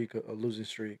a streak, a losing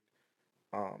streak.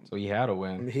 So he had to I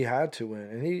win. mean, he had to win,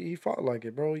 and he fought like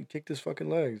it, bro. He kicked his fucking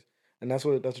legs, and that's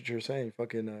what you're saying.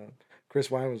 Fucking Chris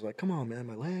Weidman was like, "Come on, man,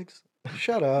 my legs."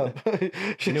 Shut up.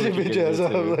 Shut your bitch ass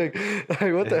up. Like,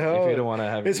 what the hell? If you don't want to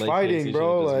have it's leg fighting, kicks, you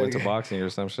bro. just Like, went to boxing or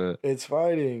some shit. It's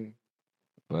fighting.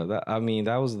 But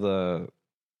that was a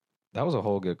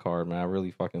whole good card, man. I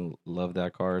really fucking love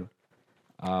that card.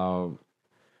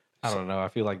 I don't know. I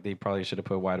feel like they probably should have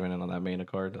put Weidman in on that main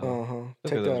card.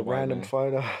 Take that random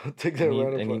fight out. Take that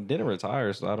random fight. And he didn't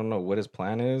retire, so I don't know what his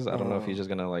plan is. I don't know if he's just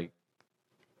gonna like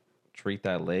treat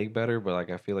that leg better, but like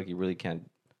I feel like he really can't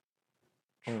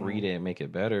treat it and make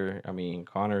it better. I mean,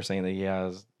 Connor's saying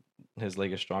that his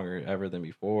leg is stronger ever than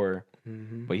before,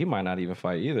 but he might not even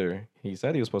fight either. He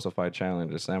said he was supposed to fight Chandler in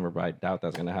December, but I doubt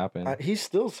that's gonna happen. He's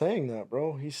still saying that,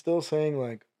 bro. He's still saying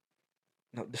like,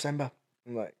 no, December.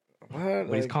 I'm like, what?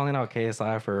 But he's calling out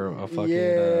KSI for a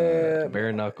fucking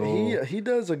bare knuckle. He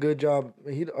does a good job.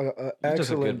 He's excellent,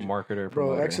 just a good marketer,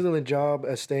 bro. Excellent job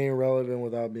at staying relevant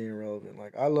without being relevant.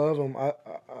 Like I love him.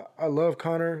 I love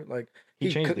Connor. Like he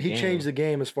changed the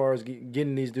game as far as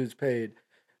getting these dudes paid.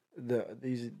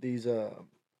 These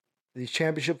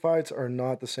championship fights are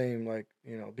not the same. Like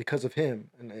because of him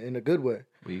in a good way.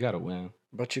 But you gotta win.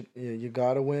 But you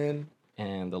gotta win.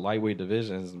 And the lightweight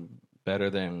division is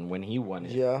better than when he won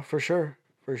it. Yeah, for sure.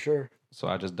 So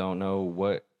I just don't know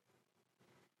what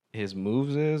his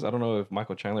moves is. I don't know if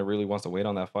Michael Chandler really wants to wait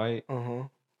on that fight.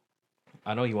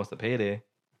 I know he wants the payday.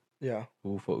 Yeah.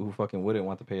 Who fucking wouldn't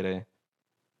want the payday?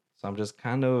 So I'm just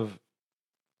kind of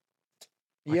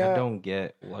I don't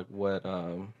get like what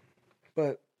the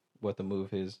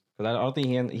move is, because I don't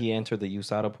think he entered the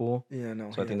USADA pool. Yeah,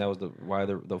 no. So I think that was why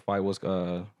the fight was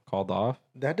called off.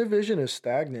 That division is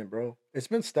stagnant, bro. It's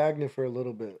been stagnant for a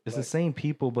little bit. It's the same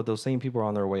people, but those same people are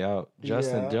on their way out.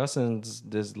 Justin's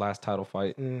this last title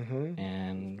fight,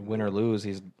 and win or lose,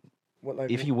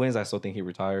 if he wins, I still think he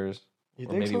retires,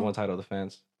 or maybe one title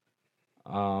defense.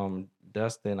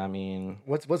 Dustin, I mean,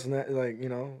 what's that like?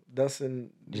 Dustin.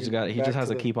 He just has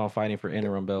to keep on fighting for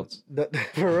interim belts.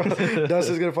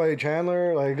 Dustin's gonna fight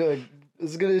Chandler. Like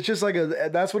it's just like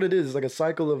that's what it is. It's like a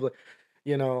cycle of like,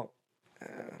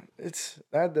 it's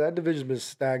that division's been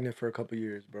stagnant for a couple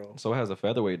years, bro. So it has a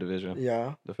featherweight division.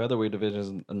 Yeah, the featherweight division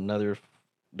is another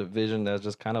division that's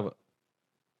just kind of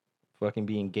fucking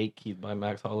being gatekept by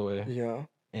Max Holloway. Yeah,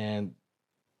 and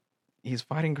he's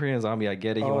fighting Korean Zombie. I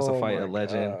get it. He wants to fight a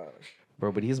legend. Gosh.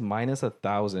 Bro, but he's minus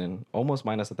 1,000. Almost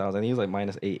minus 1,000. I think he's like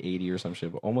minus 880 or some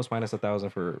shit, but almost minus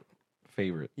 1,000 for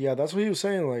favorite. Yeah, that's what he was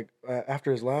saying. Like,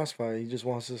 after his last fight, he just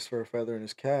wants this for a feather in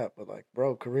his cap. But, like,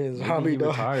 bro, Korean Zombie,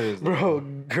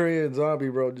 Korean Zombie,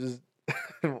 bro, just...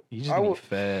 He's just getting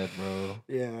fed, bro.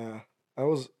 Yeah.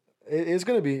 It's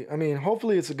going to be... I mean,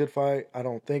 hopefully it's a good fight. I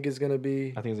don't think it's going to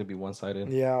be... I think it's going to be one-sided.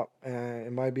 Yeah,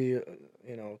 it might be...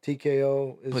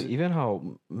 TKO. But even how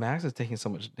Max is taking so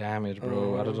much damage,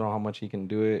 bro. I don't know how much he can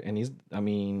do it. And he's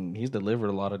delivered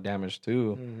a lot of damage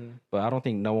too. But I don't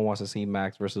think no one wants to see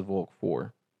Max versus Volk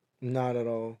 4. Not at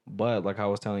all. But like I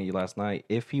was telling you last night,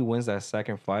 if he wins that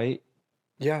second fight...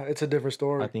 Yeah, it's a different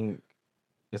story. I think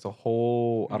it's a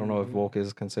whole... I don't know if Volk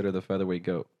is considered the featherweight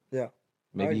GOAT. Yeah.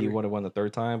 Maybe he would have won the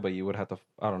third time, but you would have to...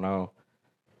 I don't know.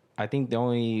 I think the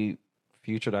only...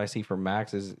 future that I see for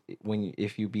Max is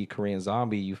if you beat Korean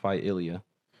Zombie, you fight Ilya.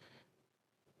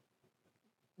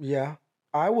 Yeah,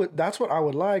 I would. That's what I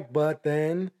would like, but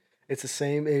then it's the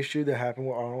same issue that happened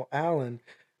with Arnold Allen.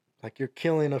 Like you're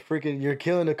killing a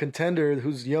contender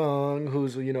who's young,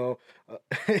 who's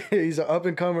he's an up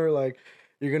and comer. Like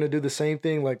you're gonna do the same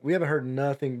thing. Like we haven't heard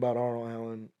nothing about Arnold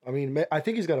Allen. I mean, I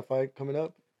think he's got a fight coming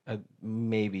up.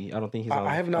 Maybe I don't think he's.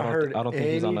 I have not heard. I don't think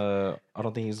he's on a. I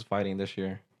don't think he's fighting this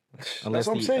year. That's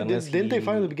what I'm saying. Didn't they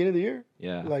fight at the beginning of the year?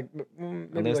 Yeah. Like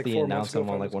unless like they announce him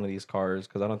on like one of these cards,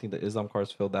 because I don't think the Islam card's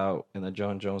filled out, and the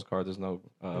John Jones card there's no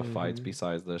fights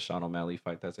besides the Sean O'Malley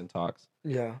fight that's in talks.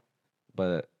 Yeah.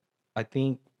 But I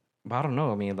don't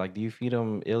know. I mean, like, do you feed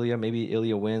him Ilya? Maybe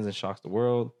Ilya wins and shocks the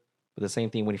world. But the same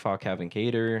thing when he fought Calvin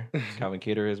Kattar. Calvin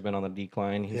Kattar has been on the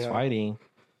decline. He's fighting,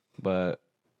 but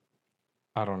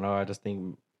I don't know. I just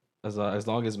think. As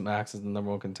long as Max is the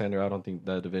number one contender, I don't think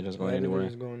the division's going anywhere.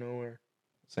 Division's going nowhere.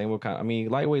 Same with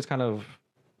lightweight's kind of.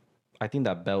 I think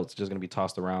that belt's just gonna be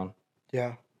tossed around.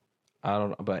 Yeah. I don't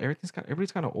know, but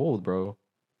everybody's kind of old, bro.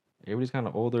 Everybody's kind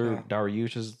of older. Yeah.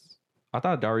 Dariush is. I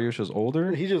thought Dariush was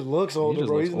older. He just looks older,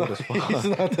 bro. He's not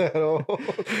that old.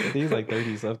 He's like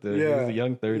 30 something. Yeah. He's a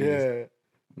young 30s. Yeah.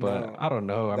 But I don't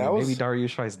know. I mean, maybe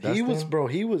Dariush fights Dustin.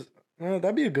 He was.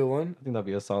 That'd be a good one. I think that'd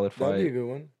be a solid fight. That'd be a good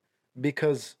one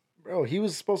because. Bro, he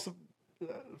was supposed to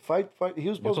Fight. He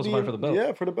was supposed to be fight for the belt.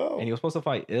 Yeah, for the belt. And he was supposed to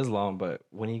fight Islam, but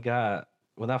when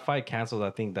that fight canceled, I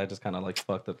think that just kind of like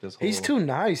fucked up this whole. He's too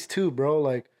nice too, bro.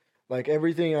 Like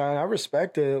everything. I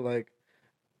respect it.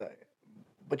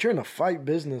 But you're in the fight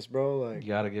business, bro. Like you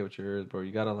gotta get what yours, bro.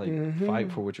 You gotta like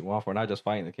fight for what you want for, not just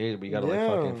fight in the cage, but you gotta like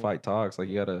fucking fight talks. Like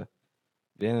you gotta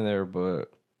be in there.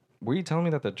 But were you telling me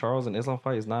that the Charles and Islam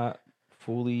fight is not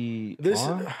fully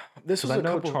on? This was I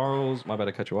know Charles. My bad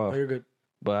to cut you off. Oh, you're good.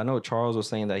 But I know Charles was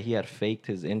saying that he had faked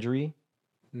his injury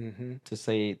to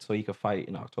say so he could fight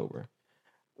in October.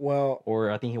 Well,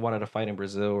 or I think he wanted to fight in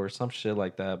Brazil or some shit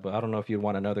like that. But I don't know if you'd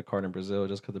want another card in Brazil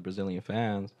just because of Brazilian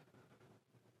fans.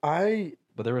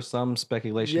 But there was some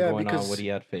speculation going on what he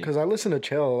had faked. Because I listen to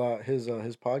Chael a lot, his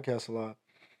podcast a lot,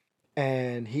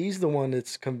 and he's the one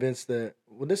that's convinced that.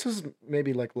 Well, this is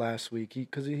maybe like last week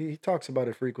because he talks about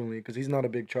it frequently because he's not a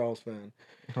big Charles fan.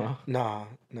 Huh? Nah,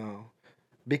 no,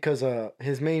 because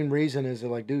his main reason is that,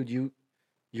 like, dude,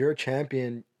 you're a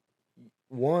champion.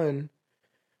 One,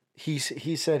 he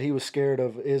said he was scared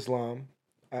of Islam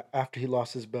after he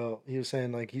lost his belt. He was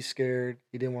saying like he's scared.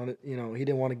 He didn't want to, he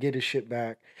didn't want to get his shit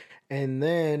back. And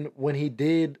then when he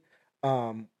did,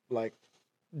 didn't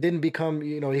become,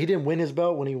 he didn't win his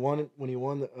belt when he won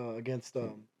against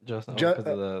just because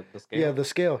of the scale. Yeah, the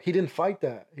scale. He didn't fight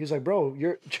that. He was like, bro,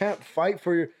 you're champ. Fight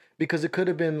for your because it could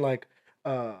have been like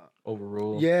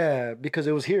overruled. Yeah, because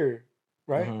it was here,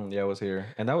 right? Mm-hmm. Yeah, it was here,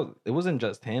 and it wasn't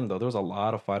just him though. There was a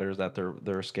lot of fighters that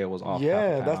their scale was off.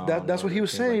 Yeah, that's what he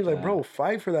was saying. Like, bro,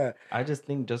 fight for that. I just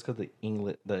think just because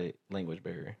the language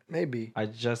barrier. Maybe. I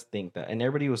just think that, and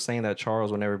everybody was saying that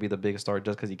Charles will never be the biggest star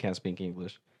just because he can't speak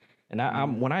English. And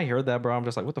I'm when I heard that, bro, I'm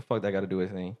just like, what the fuck that got to do with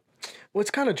anything? Well,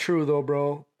 it's kind of true though,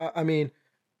 bro. I mean,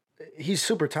 he's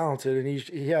super talented, and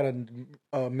he had an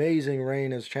amazing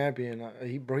reign as champion.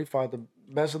 He fought the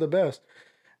best of the best,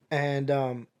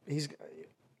 and he's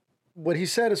what he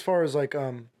said as far as like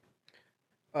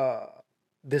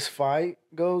this fight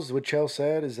goes. What Chael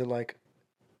said is that like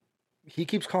he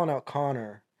keeps calling out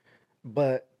Conor,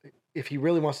 but if he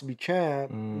really wants to be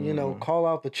champ, call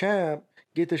out the champ,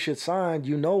 get this shit signed.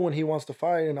 When he wants to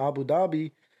fight in Abu Dhabi,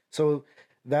 so.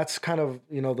 That's kind of,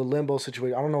 the limbo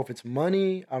situation. I don't know if it's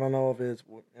money. I don't know if it's,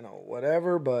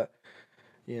 whatever. But,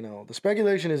 the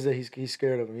speculation is that he's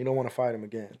scared of him. You don't want to fight him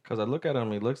again. Because I look at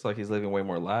him, he looks like he's living way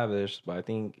more lavish. But I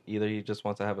think either he just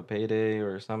wants to have a payday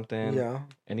or something. Yeah.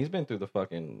 And he's been through the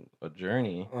fucking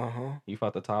journey. Uh-huh. He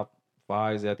fought the top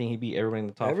fives. I think he beat everybody in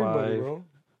the top five. Bro.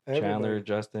 Chandler,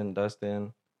 Justin,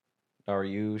 Dustin,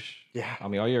 Dariush. Yeah. I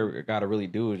mean, all you got to really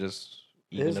do is just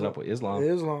even it up with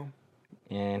Islam.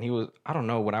 And he was, I don't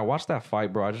know, when I watched that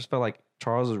fight, bro, I just felt like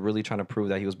Charles was really trying to prove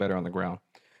that he was better on the ground.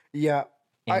 Yeah.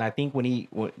 And I think when he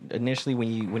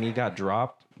got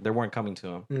dropped, they weren't coming to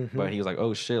him. Mm-hmm. But he was like,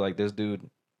 oh shit, like this dude.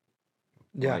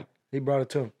 Yeah. He brought it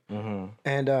to him. Mm-hmm.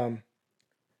 And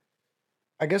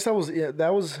I guess that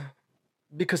was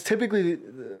because typically,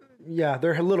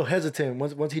 they're a little hesitant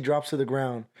once he drops to the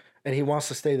ground and he wants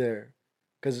to stay there.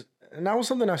 And that was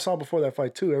something I saw before that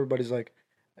fight too. Everybody's like,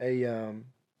 hey,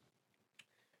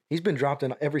 he's been dropped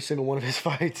in every single one of his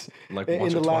fights. Like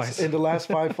once or twice. In the last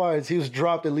 5 fights, he was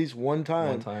dropped at least one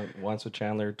time. Once with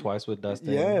Chandler, twice with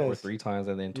Dustin, or 3 times,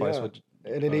 and then twice with.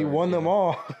 And then he won them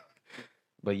all.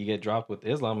 But you get dropped with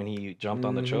Islam, and he jumped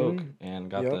on the choke and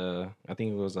got I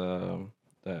think it was the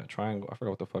triangle. I forgot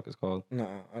what the fuck it's called. No,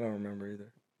 I don't remember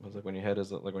either. It was like when your head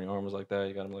is like when your arm is like that,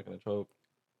 you got him like in a choke.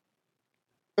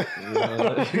 Yeah,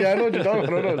 I know what you're talking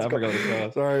about. I forgot what it's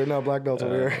called. Sorry, not black belts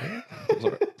over here.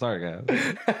 Sorry,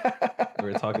 guys.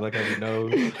 We were talking like every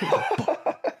nose.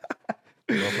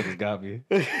 Motherfuckers got me.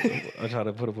 I'm trying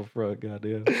to put up a front,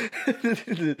 goddamn.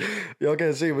 Y'all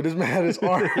can't see, but this man had his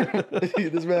arm.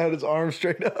 This man had his arm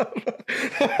straight up,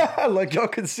 like y'all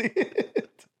can see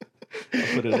it. I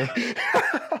put it up.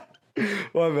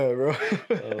 My bad, bro.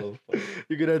 Oh, fuck.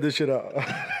 You can edit this shit out.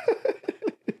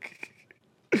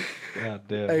 God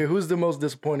damn. Hey, who's the most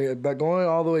disappointing? Going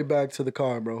all the way back to the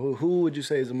card, bro. Who would you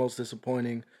say is the most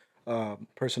disappointing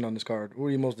person on this card? Who are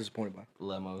you most disappointed by?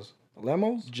 Lemos?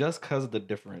 Just because of the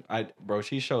different. Bro,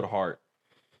 she showed heart.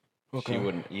 Okay. She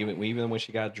wouldn't even when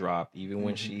she got dropped, even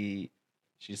when she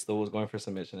still was going for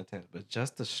submission attempts, but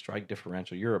just the strike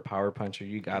differential. You're a power puncher.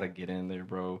 You gotta get in there,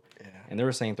 bro. Yeah. And they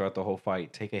were saying throughout the whole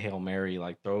fight, take a Hail Mary,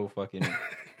 like throw fucking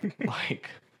like.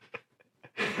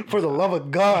 For the love of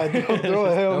God, throw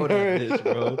a Hail Mary. Bitch,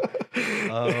 bro.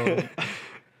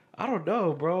 I don't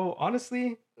know, bro.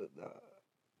 Honestly,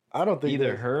 I don't think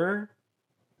either her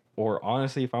or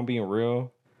honestly, if I'm being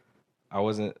real,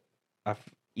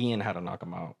 Ian had to knock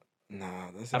him out. Nah,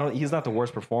 he's not the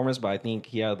worst performance, but I think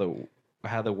he had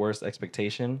the worst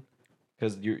expectation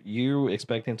Because you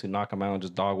expect him to knock him out and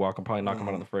just dog walk him, probably knock him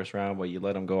out in the first round, but you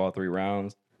let him go all 3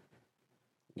 rounds.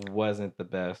 Wasn't the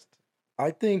best. I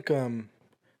think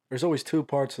there's always 2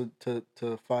 parts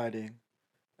to fighting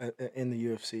in the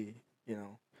UFC, you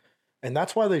know. And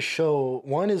that's why they show,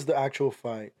 1 is the actual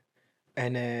fight,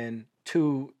 and then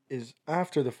 2 is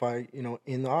after the fight, you know,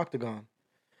 in the octagon.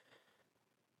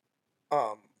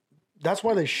 That's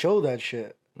why they show that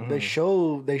shit. Mm-hmm.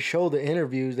 They show the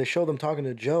interviews, they show them talking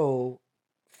to Joe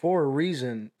for a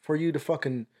reason, for you to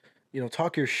fucking, you know,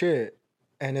 talk your shit.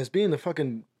 And as being the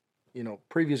fucking, you know,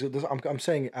 previous, I'm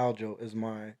saying Aljo is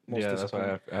my most disappointing.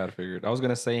 That's what I had figured. I was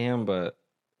gonna say him, but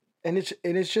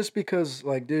it's just because,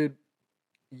 like, dude,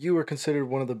 you were considered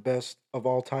one of the best of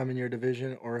all time in your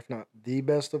division, or if not the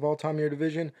best of all time in your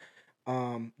division.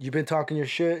 You've been talking your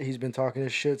shit. He's been talking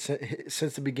his shit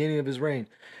since the beginning of his reign.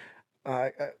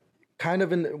 Kind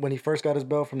of when he first got his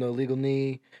belt from the illegal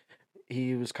knee,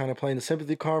 he was kind of playing the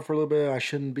sympathy card for a little bit. I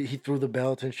shouldn't be. He threw the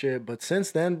belt and shit. But since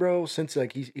then, bro, since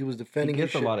like he was defending, he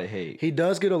gets his a shit, lot of hate. He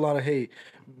does get a lot of hate,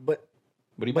 but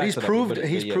he's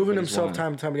proven himself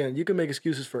time and time again. You can make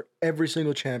excuses for every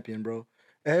single champion, bro.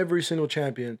 Every single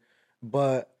champion.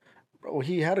 But, bro,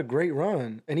 he had a great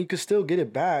run, and he could still get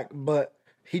it back, but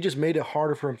he just made it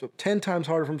harder for himself, 10 times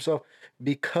harder for himself,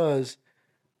 because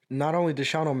not only did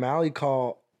Sean O'Malley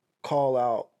call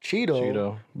out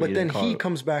Cheeto, but then he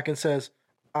comes back and says,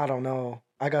 I don't know.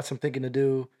 I got some thinking to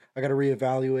do. I got to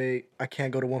reevaluate. I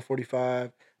can't go to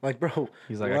 145. Like, bro.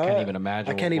 He's like, what? I can't even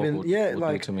imagine. I can't even, what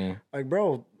like, do to me. Like,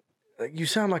 bro, like, you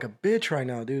sound like a bitch right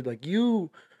now, dude. Like,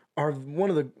 you are one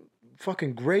of the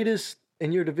fucking greatest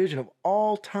in your division of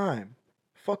all time.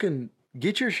 Fucking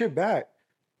get your shit back.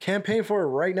 Campaign for it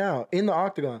right now in the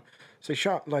octagon. Say,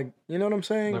 shot, like, you know what I'm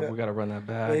saying? Like, we got to run that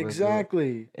back.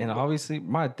 Exactly. And obviously,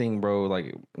 my thing, bro,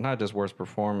 like, not just worst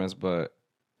performance, but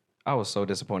I was so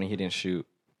disappointed he didn't shoot.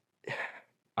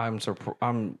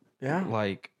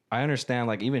 Like, I understand,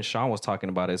 like, even Sean was talking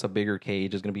about it. It's a bigger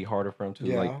cage. It's going to be harder for him to,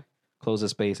 like, close the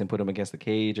space and put him against the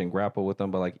cage and grapple with them.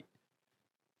 But, like,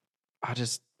 I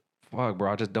just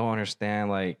don't understand,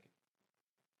 like,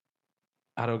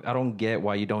 I don't get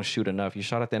why you don't shoot enough. You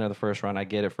shot at the end of the first round. I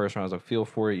get it. First round, I was like, feel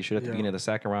for it. You shoot at the beginning of the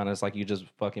second round. It's like you just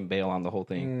fucking bail on the whole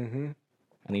thing. Mm-hmm.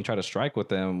 And he tried to strike with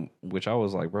them, which I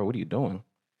was like, bro, what are you doing?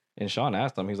 And Sean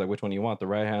asked him, he's like, which one do you want, the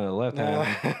right hand or the left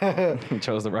hand? He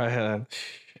chose the right hand.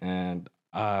 And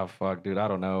fuck, dude, I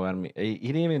don't know. I mean, he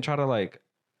didn't even try to, like,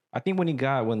 I think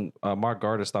when Mark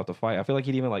Garda stopped the fight, I feel like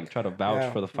he didn't even, like, try to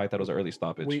vouch for the fight that was an early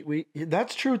stoppage.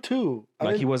 That's true too.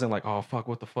 Like, he wasn't like, oh fuck,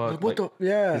 what the fuck?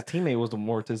 His teammate was the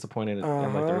more disappointed in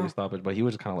like the early stoppage, but he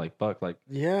was just kind of like, fuck, like.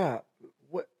 Yeah.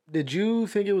 What did you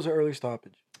think it was an early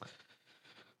stoppage?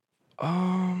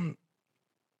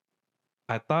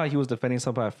 I thought he was defending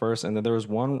something at first, and then there was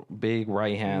one big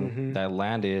right hand that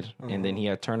landed, and then he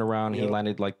had turned around. He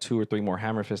landed like 2 or 3 more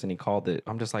hammer fists, and he called it.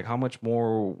 I'm just like, how much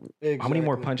more? Exactly. How many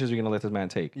more punches are you gonna let this man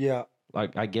take? Yeah,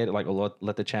 like I get it. Like,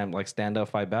 let the champ like stand up,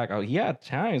 fight back. He had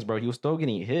times, bro. He was still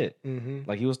getting hit.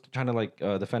 Like, he was trying to like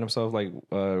defend himself, like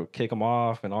kick him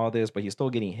off and all this, but he's still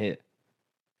getting hit.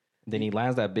 Then he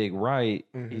lands that big right.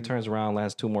 He turns around,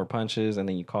 lands 2 more punches, and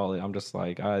then you call it. I'm just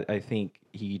like, I think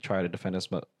he tried to defend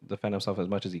himself as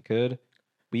much as he could.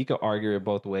 But you could argue it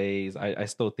both ways. I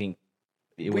still think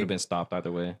it would have been stopped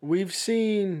either way. We've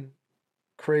seen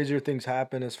crazier things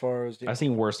happen as far as... I've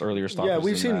seen worse earlier stoppages. Yeah,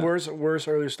 we've seen worse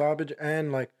earlier stoppage.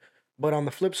 And like, but on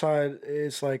the flip side,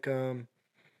 it's like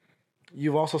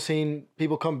you've also seen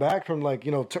people come back from, like,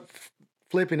 you know,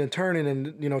 flipping and turning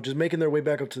and, you know, just making their way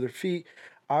back up to their feet.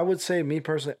 I would say, me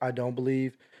personally, I don't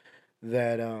believe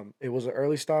that it was an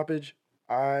early stoppage.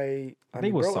 I think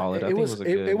it was solid. It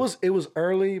was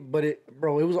early, but it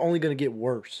was only gonna get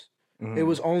worse. It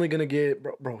was only gonna get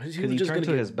bro. He was just turned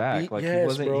to his back. Like, he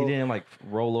didn't like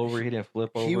roll over. He didn't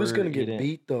flip over. He was gonna get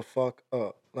beat the fuck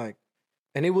up. Like,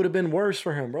 and it would have been worse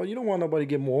for him, bro. You don't want nobody to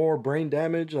get more brain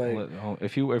damage. Like,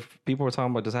 if people were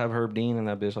talking about just have Herb Dean and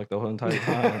that bitch like the whole entire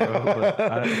time, bro.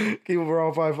 But keep him for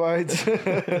all 5 fights.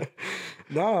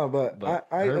 Nah, but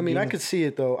I mean, I could see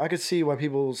it though. I could see why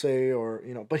people say, or,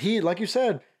 you know, but he, like you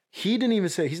said, he didn't even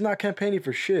say, he's not campaigning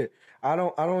for shit. I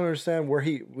don't understand where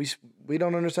we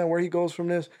don't understand where he goes from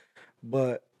this,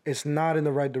 but it's not in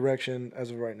the right direction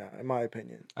as of right now, in my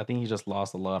opinion. I think he just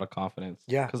lost a lot of confidence.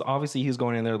 Yeah. Because obviously he's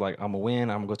going in there like, I'm going to win.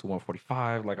 I'm going to go to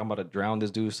 145. Like, I'm about to drown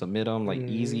this dude, submit him, like,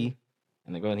 easy.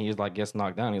 And then he's like, gets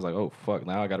knocked down. He's like, oh, fuck,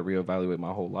 now I got to reevaluate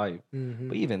my whole life.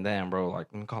 But even then, bro, like,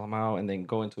 I'm call him out and then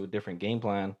go into a different game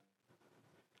plan.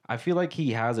 I feel like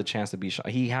he has a chance to beat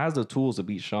Sean. He has the tools to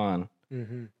beat Sean.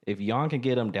 If Jan can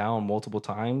get him down multiple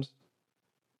times,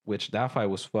 which that fight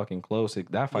was fucking close.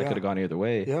 That fight could have gone either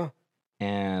way. Yeah.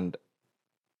 And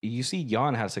you see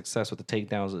Jan had success with the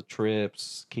takedowns, the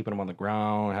trips, keeping him on the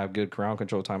ground, have good ground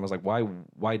control time. I was like,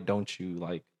 why don't you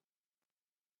like?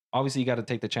 Obviously, you got to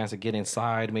take the chance to get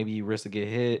inside. Maybe you risk to get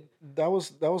hit. That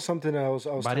was something that I was.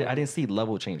 But I didn't see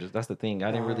level changes. That's the thing.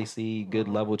 I didn't really see good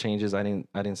level changes. I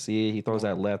didn't see it. He throws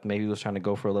that left. Maybe he was trying to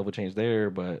go for a level change there,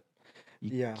 but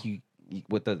you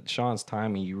with the Sean's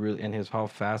timing, you really and his how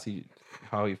fast he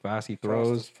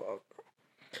throws.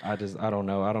 I don't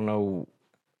know.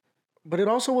 But it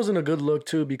also wasn't a good look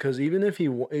too, because even if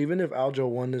Aljo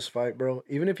won this fight, bro,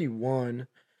 even if he won,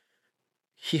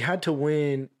 he had to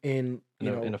win in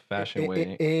a fashion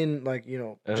way, in like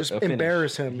just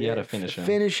embarrass him. He had to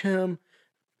finish him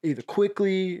either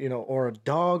quickly, or a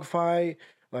dog fight,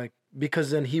 like, because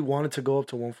then he wanted to go up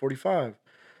to 145.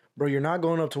 Bro, you're not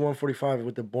going up to 145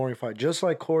 with the boring fight. Just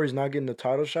like Corey's not getting the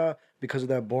title shot because of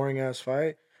that boring ass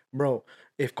fight, bro.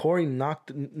 If Corey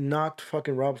knocked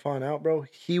fucking Rob Font out, bro,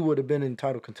 he would have been in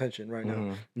title contention right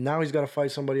now. Now he's got to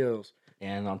fight somebody else.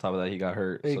 And on top of that, he got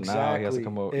hurt. So now he has to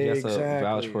come over. He has to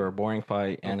vouch for a boring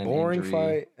fight and an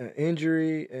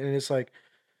injury. And it's like,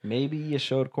 maybe you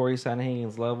showed Corey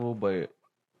Sandhagen's level, but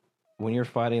when you're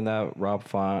fighting that Rob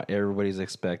Font, everybody's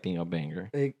expecting a banger.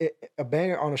 A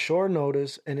banger on a short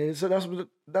notice. And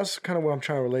that's kind of what I'm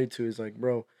trying to relate to. Is like,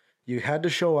 bro, you had to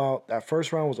show out. That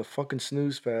first round was a fucking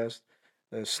snooze fest.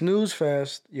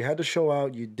 You had to show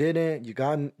out. You didn't. You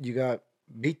got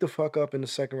beat the fuck up in the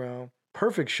second round.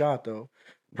 Perfect shot though.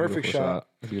 Perfect shot.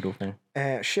 Beautiful.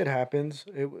 And shit happens.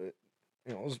 It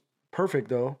was perfect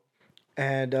though.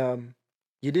 And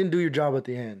you didn't do your job at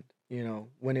the end,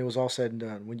 when it was all said and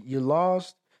done. When you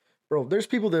lost, bro, there's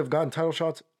people that have gotten title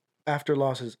shots after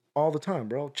losses all the time,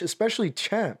 bro. Especially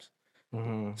champs.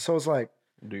 Mm-hmm. So it's like,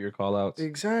 do your call outs.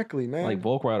 Exactly, man. Like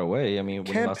Volk right away. I mean,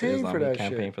 when he lost to Islam, he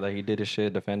campaigned for that. He did his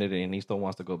shit, defended it, and he still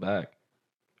wants to go back.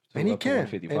 And he can.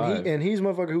 And he's a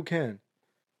motherfucker who can.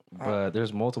 But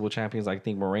there's multiple champions. I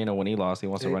think Moreno, when he lost, he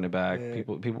wants to run it back.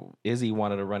 People, Izzy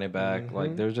wanted to run it back. Mm-hmm.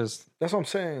 Like, there's just. That's what I'm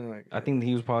saying. Like, I think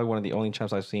he was probably one of the only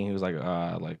champs I've seen who was like,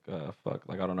 fuck.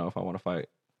 Like, I don't know if I want to fight.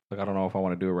 Like, I don't know if I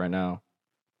want to do it right now.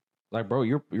 Like, bro,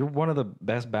 you're one of the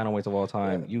best bantamweights of all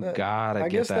time. You gotta get that. I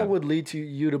guess that would lead to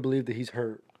you to believe that he's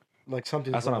hurt. Like,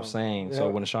 something's That's wrong. what I'm saying. Yeah. So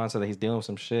when Sean said that he's dealing with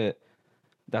some shit,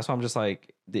 that's why I'm just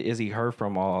like, is he hurt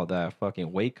from all that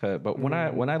fucking weight cut? But when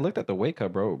I looked at the weight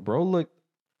cut, bro looked,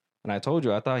 and I told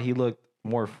you, I thought he looked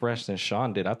more fresh than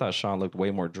Sean did. I thought Sean looked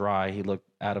way more dry. He looked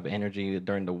out of energy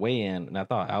during the weigh-in, and I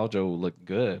thought Aljo looked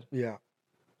good. Yeah.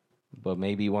 But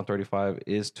maybe 135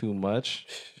 is too much.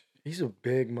 He's a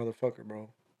big motherfucker, bro.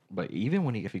 But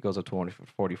even if he goes up to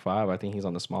 145, I think he's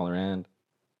on the smaller end.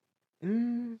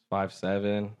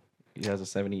 5'7". He has a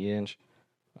 70-inch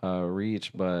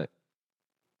reach, but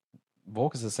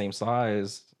Volk is the same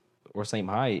size or same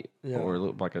height or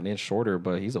like an inch shorter,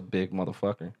 but he's a big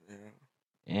motherfucker. Yeah.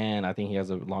 And I think he has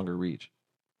a longer reach.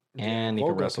 And he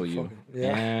can wrestle you.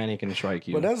 And he can strike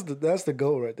you. But that's the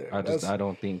goal right there. I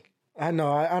don't think. I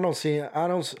know. I don't see it.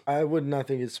 I would not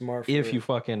think it's smart. If you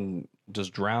fucking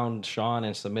just drowned Sean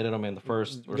and submitted him in the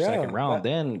first or second round,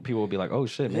 then people will be like, oh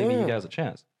shit, maybe he has a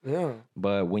chance. Yeah.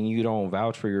 But when you don't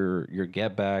vouch for your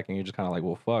get back and you're just kind of like,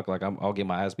 well, fuck, like I'll get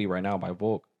my ass beat right now by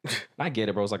Volk. I get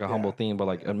it, bro. It's like a humble thing, but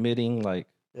like admitting, like,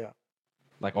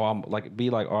 like I'm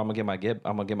gonna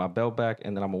get my belt back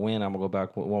and then I'm gonna win. I'm gonna go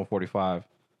back 145.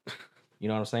 You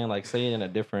know what I'm saying? Like, say it in a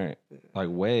different like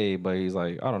way, but he's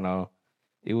like, I don't know.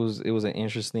 It was an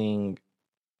interesting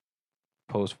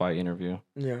post fight interview,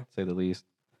 to say the least.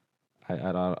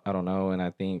 I don't know, and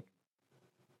I think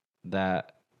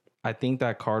that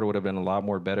card would have been a lot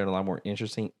more better and a lot more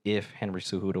interesting if Henry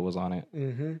Cejudo was on it.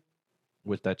 Mm-hmm.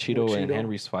 With that Cheeto and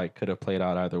Henry's fight could have played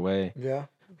out either way. Yeah,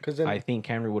 because I think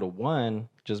Henry would have won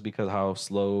just because how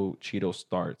slow Cheeto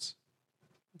starts.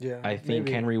 Yeah, I think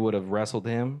Henry would have wrestled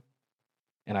him,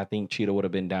 and I think Cheeto would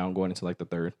have been down going into like the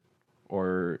third,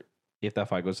 or if that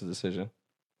fight goes to decision.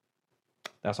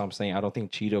 That's what I'm saying. I don't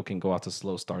think Cheeto can go out to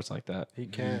slow starts like that. He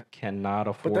can't. He cannot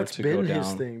afford to go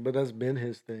down. That's been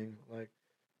his thing. Like,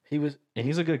 he was, and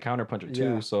he's a good counterpuncher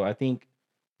too. So I think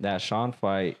that Sean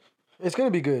fight, it's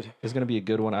gonna be good. It's gonna be a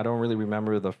good one. I don't really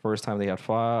remember the first time they had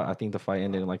fought. I think the fight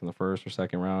ended like in the first or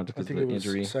second round because of the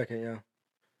injury. Second, yeah.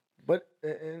 But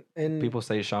and people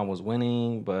say Sean was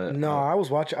winning, but no, I was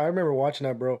watching. I remember watching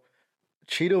that, bro.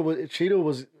 Cheeto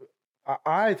was.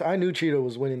 I knew Cheeto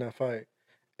was winning that fight,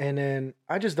 and then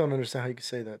I just don't understand how you can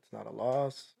say that's not a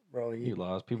loss, bro. He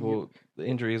lost. The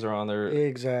injuries are on there.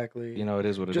 Exactly. You know, it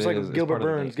is what it is. Just like Gilbert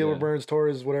Burns. Gilbert Burns tore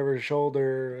his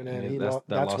shoulder, and then he lost.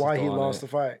 That's why he lost the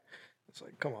fight. It's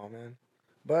like, come on, man.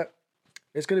 But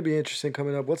it's gonna be interesting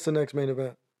coming up. What's the next main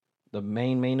event? The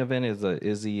main event is the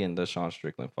Izzy and the Sean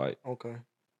Strickland fight. Okay.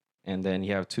 And then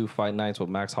you have 2 fight nights with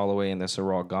Max Holloway and then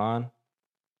Ciryl Gane.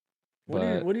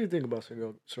 What do you think about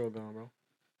Ciryl Gane, bro?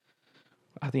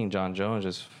 I think John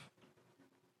Jones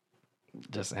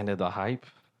just ended the hype.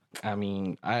 I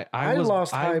mean, I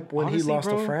lost hype when he lost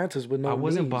to Francis with no knees. I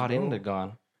wasn't bought bro. into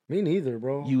Gane. Me neither,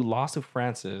 bro. You lost to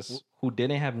Francis, who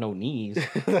didn't have no knees.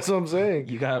 That's what I'm saying.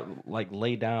 You got like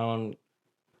laid down.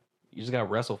 You just got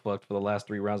wrestle fucked for the last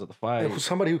 3 rounds of the fight. And for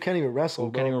somebody who can't even wrestle,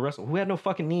 Who had no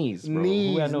fucking knees, bro.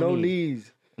 Knees, who had no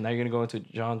knees. And now you're gonna go into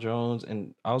John Jones,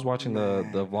 and I was watching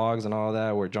the vlogs and all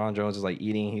that where John Jones is like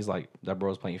eating. He's like, that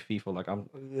bro's playing FIFA. Like, I'm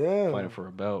fighting for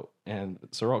a belt. And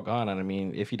Ciryl Gane, I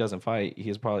mean, if he doesn't fight,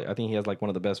 I think he has like one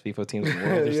of the best FIFA teams in the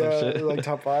world or some shit. Like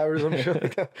top 5 or some shit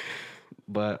like that.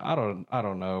 But I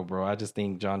don't know, bro. I just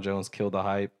think John Jones killed the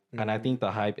hype, and I think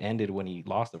the hype ended when he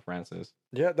lost to Francis.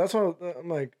 Yeah, that's why I'm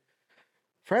like,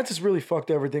 Francis really fucked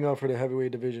everything up for the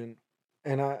heavyweight division,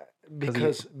 and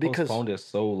because he postponed it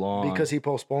so long. Because he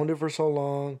postponed it for so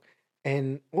long,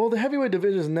 and the heavyweight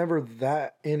division is never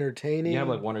that entertaining. You have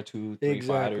like 1 or 2, 3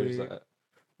 fighters.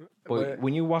 But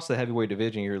when you watch the heavyweight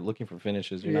division, you're looking for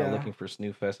finishes. You're not looking for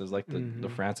snoo fests like the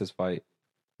Francis fight.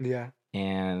 Yeah,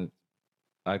 and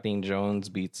I think Jones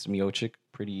beats Miocic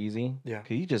pretty easy. Yeah,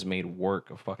 because he just made work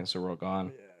of fucking Ciryl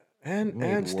Gane. Yeah.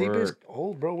 And Steve is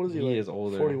old, bro. What is he? He like, is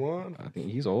older. 41. I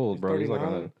think he's old, bro. He's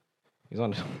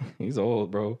old,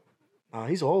 bro.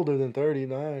 He's older than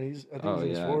 39. He's in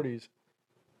his 40s.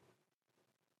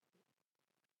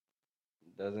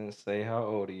 Doesn't say how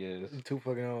old he is. He's too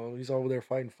fucking old. He's over there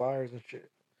fighting fires and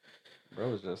shit.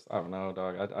 Bro, it's just, I don't know,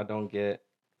 dog. I don't get.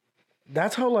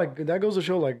 That's how, like, that goes to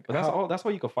show, like, but that's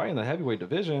why you can fight in the heavyweight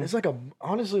division. It's like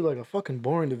honestly like a fucking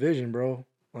boring division, bro.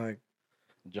 Like,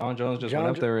 John Jones just went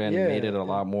up there and made it a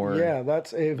lot more. Yeah,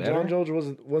 that's if better. John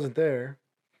Jones wasn't there.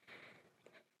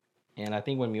 And I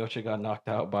think when Miocic got knocked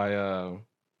out by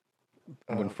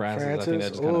when Francis, I think that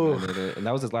just kind of ended it. And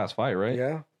that was his last fight, right?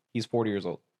 Yeah. He's 40 years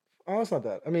old. Oh, it's not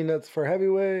that. I mean, that's for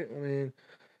heavyweight. I mean,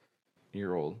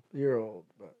 you're old. You're old,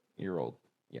 but you're old.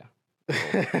 Yeah.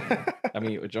 You're old. I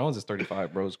mean, Jones is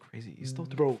 35, bro. It's crazy. He's still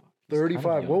 35. Bro,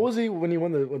 35. What was he when he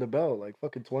won the belt? Like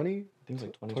fucking 20? I think it was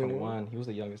like 2021. He was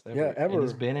the youngest ever. Yeah, ever. And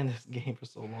he's been in this game for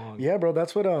so long. Yeah, bro.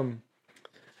 That's what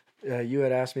you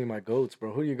had asked me my goats,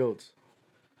 bro. Who are your goats?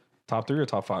 Top 3 or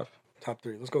top 5? Top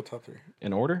 3. Let's go top 3.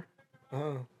 In order?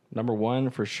 Number 1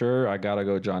 for sure. I gotta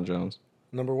go John Jones.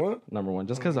 Number 1? Number 1,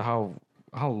 just because of how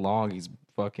long he's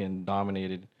fucking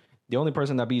dominated. The only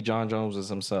person that beat John Jones is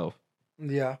himself.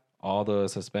 Yeah. All the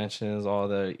suspensions, all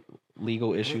the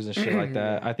legal issues and shit like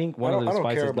that. I think one of those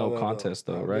fights is no contest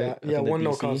though, right? Yeah, one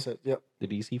no contest. Yep. The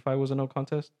DC fight was a no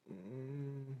contest.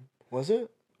 Was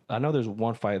it? I know there's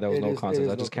one fight that was no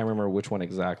contest. I just can't remember which one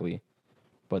exactly.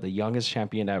 But the youngest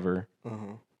champion ever,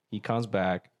 he comes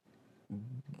back,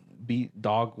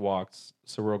 dog walks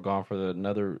Ciryl Gane for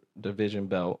another division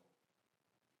belt.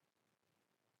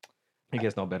 He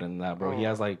gets no better than that, bro. He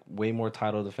has like way more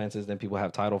title defenses than people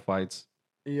have title fights.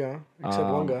 Yeah, except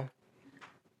one guy.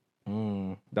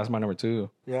 That's my number 2.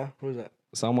 Yeah, who's that?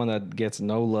 Someone that gets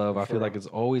no love. I feel like it's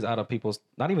always out of people's,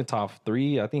 not even top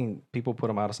 3. I think people put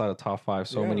him outside of top 5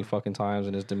 so many fucking times,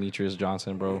 and it's Demetrius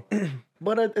Johnson, bro.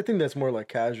 But I think that's more like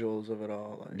casuals of it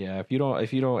all. Like. Yeah, if you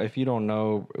don't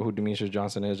know who Demetrius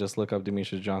Johnson is, just look up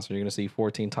Demetrius Johnson. You're gonna see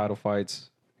 14 title fights,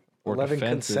 or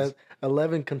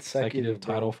 11 consecutive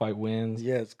title fight wins.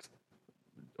 Yes,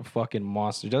 a fucking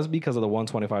monster. Just because of the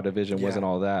 125 division wasn't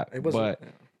all that. It wasn't, but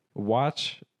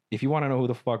watch. If you want to know who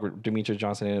the fuck Demetrius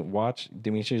Johnson is, watch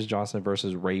Demetrius Johnson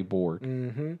versus Ray Borg.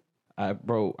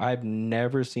 Bro, I've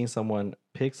never seen someone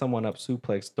pick someone up,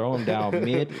 suplex, throw him down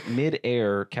mid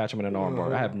air, catch him in an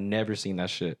armbar. I have never seen that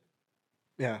shit.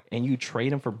 Yeah. And you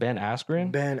trade him for Ben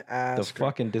Askren? Ben Askren. The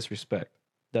fucking disrespect.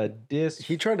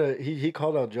 He tried to he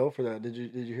called out Joe for that. Did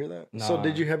you hear that? Nah. So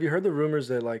have you heard the rumors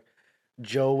that like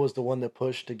Joe was the one that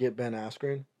pushed to get Ben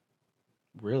Askren?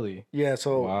 Really? Yeah,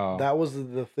 so that was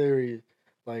the theory.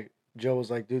 Like Joe was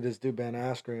like, dude, this dude Ben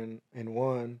Askren in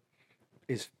one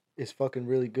is fucking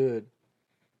really good.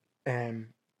 And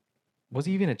was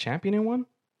he even a champion in one?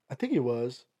 I think he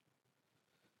was.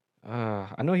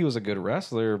 I know he was a good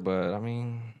wrestler, but I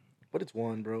mean, but it's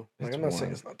one, bro. Like I'm not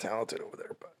saying it's not talented over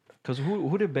there, but because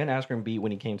who did Ben Askren beat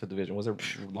when he came to the division? Was it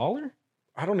Lawler?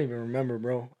 I don't even remember,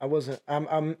 bro. I wasn't a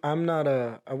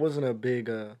big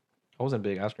I wasn't a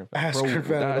big Askren fan.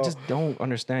 Bro, I just don't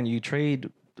understand. You trade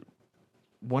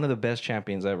one of the best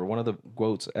champions ever, one of the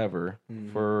GOATs ever,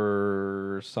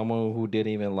 for someone who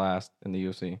didn't even last in the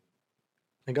UFC.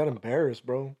 He got embarrassed,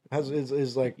 bro. He's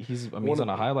on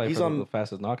a highlight for the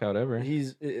fastest knockout ever.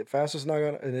 He's fastest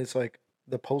knockout, and it's like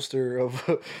the poster of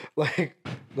like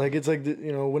it's like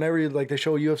you know, whenever you, like they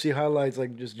show UFC highlights,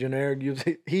 like just generic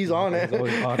UFC, he's on it. He's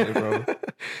always on it, bro.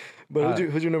 But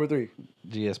who's your number 3?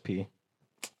 GSP.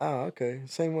 Oh, okay,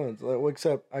 same ones. Like, well,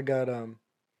 except I got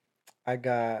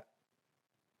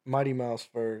Mighty Mouse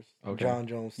first. Okay. John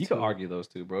Jones. You could argue those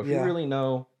two, bro. If you really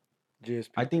know, GSP.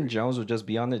 I think Jones would just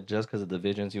be on it just because of the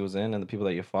divisions he was in and the people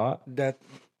that you fought. But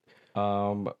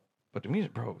to me,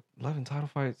 bro, 11 title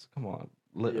fights. Come on,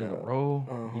 in a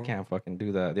row. You can't fucking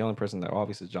do that. The only person that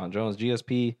obviously is John Jones.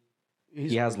 GSP.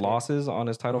 He has losses on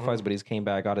his title fights, but he's came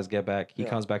back, got his get back. He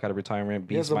comes back out of retirement,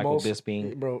 beats Michael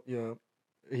Bisping. Bro,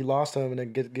 he lost him and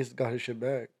then got his shit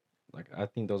back. Like, I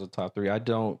think those are top 3. I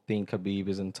don't think Khabib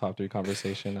is in top 3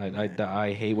 conversation.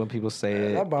 I hate when people say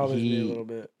it. That bothers me a little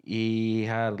bit. He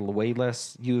had way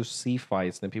less UFC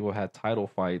fights than people had title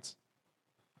fights.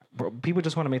 Bro, people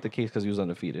just want to make the case because he was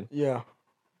undefeated. Yeah.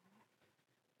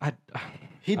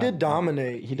 He did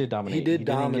dominate. He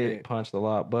didn't get punched a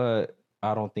lot, but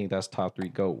I don't think that's top 3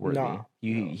 GOAT worthy. No.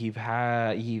 You've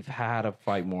had to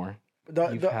fight more. The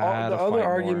other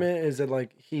argument is that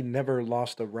like he never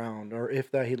lost a round, or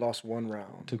if that he lost 1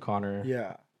 round to Conor.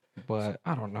 Yeah, but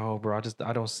I don't know, bro.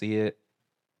 I don't see it,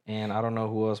 and I don't know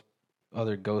who else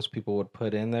other ghost people would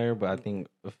put in there. But I think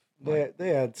if, they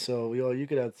had Silva. You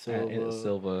could add Silva.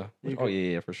 Silva.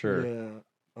 Yeah, for sure. Yeah.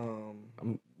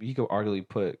 You could arguably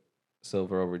put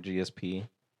Silva over GSP,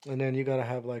 and then you gotta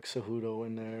have like Cejudo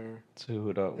in there.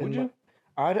 Cejudo, would you?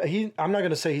 I'm not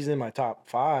gonna say he's in my top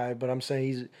 5, but I'm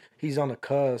saying he's on the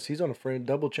cusp. He's on a friend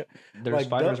double check. There's like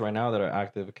fighters right now that are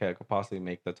active could possibly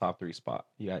make the top 3 spot.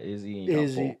 You got Izzy and you got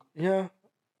Volk.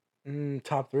 Yeah.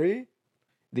 Top 3?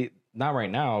 Not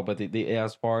right now, but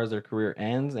as far as their career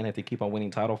ends, and if they keep on winning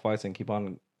title fights and keep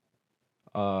on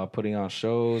putting on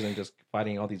shows and just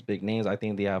fighting all these big names, I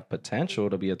think they have potential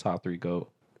to be a top 3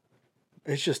 GOAT.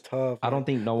 It's just tough. I don't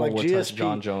think no one would touch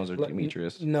John Jones or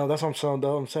Demetrius. No, that's what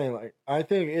I'm saying. Like, I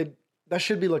think that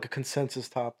should be like a consensus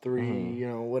top 3, you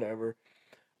know, whatever.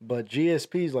 But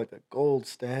GSP is like the gold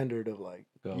standard of like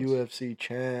Goats. UFC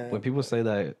champ. When people say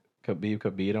that Khabib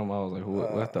could beat him, I was like,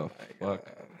 what the fuck?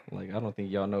 God. Like, I don't think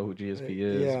y'all know who GSP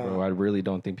is, bro. I really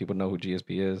don't think people know who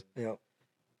GSP is. Yep.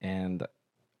 And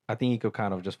I think he could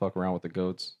kind of just fuck around with the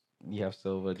GOATs. You have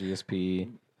Silva,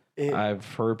 GSP. I've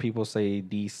heard people say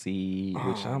DC,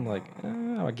 which I'm like,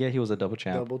 I get he was a double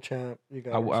champ. Double champ.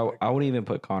 I wouldn't even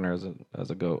put Conor as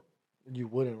a GOAT. You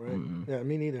wouldn't, right? Mm-mm. Yeah,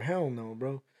 me neither. Hell no,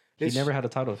 bro. He never had a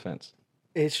title defense.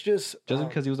 It's just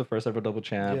because he was the first ever double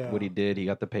champ. What he did, he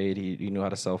got the paid. He knew how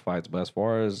to sell fights. But as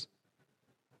far as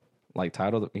like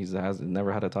title, has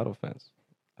never had a title defense.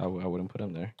 I wouldn't put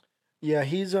him there. Yeah,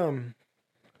 he's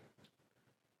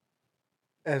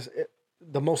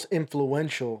the most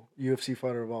influential UFC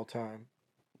fighter of all time.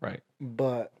 Right.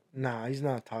 But nah, he's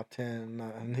not top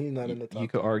 10. He's not in the top. You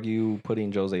could argue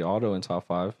putting Jose Aldo in top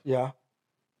 5. Yeah.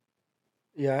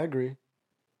 Yeah, I agree.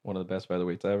 One of the best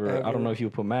featherweights ever. I don't know if you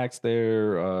would put Max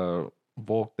there,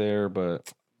 Volk there,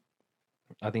 but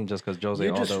I think just because Jose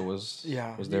Aldo was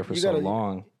there for so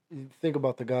long. Think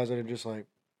about the guys that are just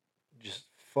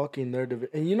fucking their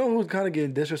division. And you know who's kind of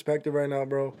getting disrespected right now,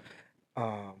 bro?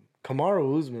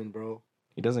 Kamaru Usman, bro.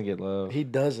 He doesn't get love. He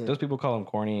doesn't. Those people call him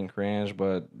corny and cringe,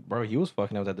 but bro, he was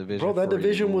fucking up that division. Bro, that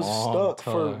division was stuck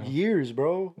for years,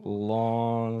 bro.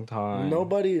 Long time.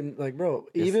 Nobody bro.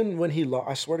 Even when he lost,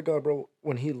 I swear to God, bro,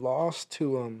 when he lost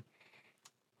to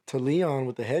Leon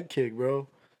with the head kick, bro,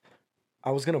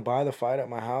 I was gonna buy the fight at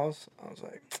my house. I was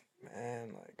like, man,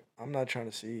 like I'm not trying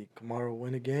to see Kamaru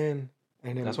win again.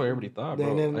 And then, that's what everybody thought,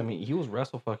 bro. I mean, he was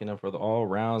wrestle fucking him for all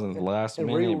rounds in the last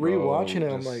minute, rewatching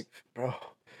it, I'm like, bro.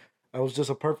 That was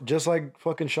just like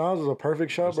fucking Sean's was a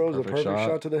perfect shot, bro. It was a perfect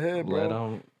shot to the head,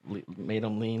 bro. Made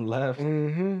him lean left.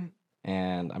 Mm-hmm.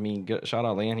 And I mean, shout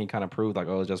out Leon. He kind of proved like,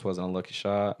 it just wasn't a lucky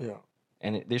shot. Yeah.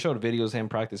 And they showed videos of him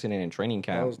practicing it in training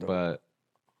camp. But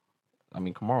I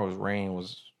mean, Kamaru's reign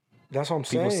was. That's what I'm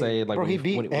saying. People say like, bro, he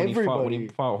beat everybody. When he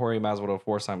fought Jorge Masvidal the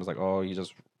first time, it was like, he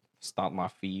just stomped my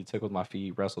feet, tickled my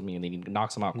feet, wrestled me, and then he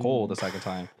knocks him out cold the second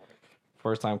time.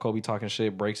 First time, Kobe talking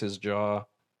shit, breaks his jaw.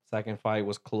 Second fight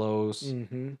was close.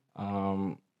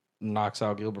 Mm-hmm. Knocks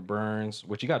out Gilbert Burns,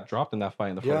 which he got dropped in that fight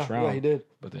in the first round. Yeah, he did.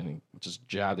 But then he just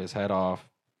jabbed his head off,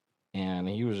 and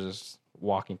he was just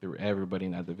walking through everybody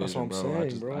in that division, That's what I'm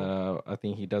saying, bro. I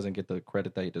think he doesn't get the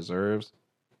credit that he deserves,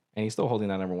 and he's still holding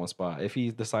that number 1 spot. If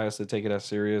he decides to take it as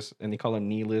serious, and they call him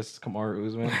Kneeless Kamaru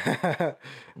Usman,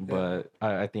 but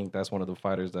I think that's one of the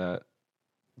fighters that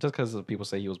Just because people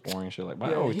say he was boring and shit. Like, but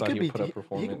I Yeah, always he thought could he be. would put up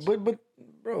performance. But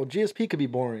bro, GSP could be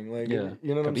boring. Like, Yeah,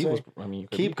 you know what I'm Khabib was. saying? I mean,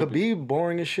 Could be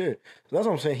boring as shit. So that's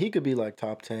what I'm saying. He could be like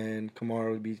top 10.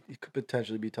 Kamaru would be. He could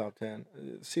potentially be top 10.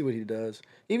 See what he does.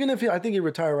 Even if I think he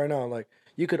retired right now. Like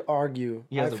you could argue.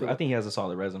 I think he has a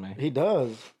solid resume. He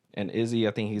does. And Izzy,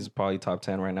 I think he's probably top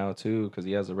 10 right now too because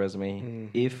he has a resume. Mhm.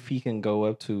 If he can go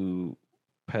up to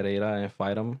Pereira and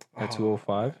fight him at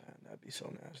 205, man, that'd be so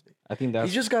nasty. I think that's.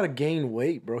 He's just got to gain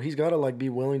weight, bro. He's got to like be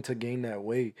willing to gain that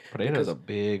weight. Pereira's a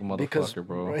big motherfucker,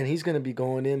 bro. And he's gonna be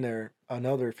going in there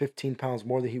another 15 pounds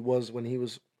more than he was when he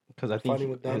was. Because I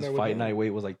think his fight night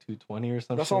weight was like 220 or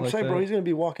something. That's what I'm saying, bro. He's gonna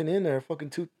be walking in there fucking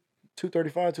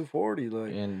 235, 240,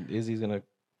 like. And Izzy's gonna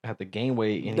have to gain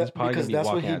weight, and he's probably gonna be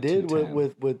walking at 210. Because that's what he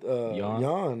did with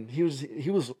Jan.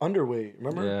 He was underweight.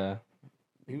 Remember? Yeah.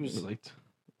 He was like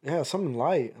something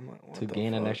light. I'm like, what to the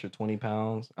gain fuck? an extra 20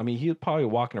 pounds. I mean, he's probably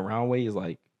walking around weight is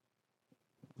like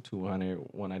 200,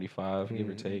 195, give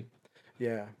or take.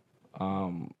 Yeah.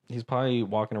 He's probably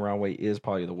walking around weight is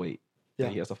probably the weight Yeah.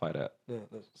 that he has to fight at. Yeah.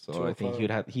 So I think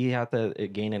he had to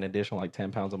gain an additional like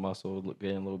 10 pounds of muscle,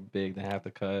 getting a little big, then have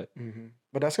to cut. Mm-hmm.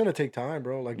 But that's gonna take time,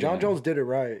 bro. Like John Jones did it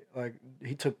right. Like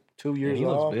he took 2 years he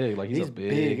off. Looks big. Like he's a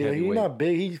big heavyweight. He's not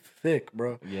big. He's thick,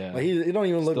 bro. Yeah. Like he don't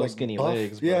even look Still like skinny buff.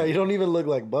 legs. Yeah, he don't even look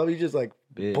like buff. He's just like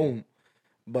big. Boom.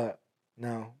 But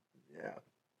no, yeah,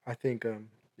 I think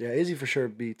Izzy for sure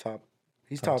be top.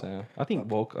 He's top. 10. I think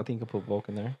Volk. I think he'll put Volk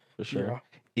in there for sure. Yeah.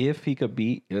 If he could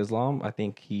beat Islam, I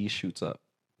think he shoots up.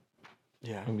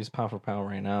 Yeah. I mean, he's pound for pound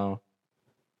right now.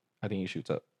 I think he shoots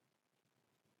up.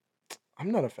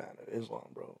 I'm not a fan of Islam,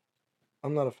 bro.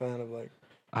 I'm not a fan of like.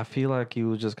 I feel like he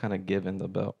was just kind of given the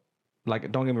belt.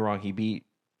 Like, don't get me wrong, he beat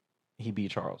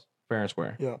Charles fair and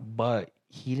square. Yeah. But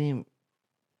he didn't.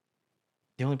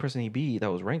 The only person he beat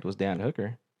that was ranked was Dan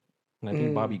Hooker, and I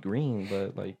think Bobby Green.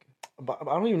 But like, I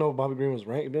don't even know if Bobby Green was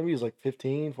ranked. Maybe he was like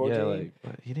 15, 14. yeah, like,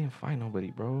 but he didn't fight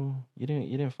nobody, bro. You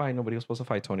didn't fight nobody. He was supposed to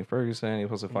fight Tony Ferguson. He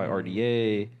was supposed to fight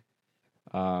RDA.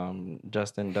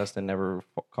 Dustin never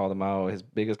called him out. His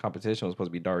biggest competition was supposed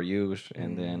to be Dariush,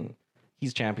 and then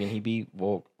he's champion. He beat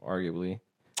Volk, arguably.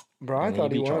 Bro, I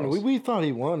thought he won. We thought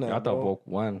he won that. Yeah, I thought Volk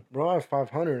won. Bro, I have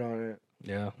 500 on it.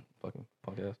 Yeah, fucking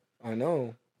podcast. I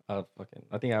know. I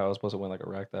think I was supposed to win like a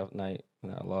racked out night,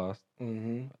 and I lost.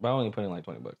 Mm-hmm. But I only put in like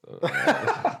 $20 though.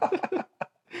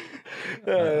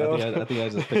 I think I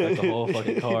just picked like the whole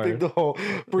fucking card. You picked the whole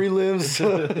prelims.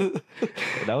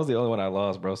 That was the only one I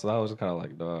lost, bro. So that was kind of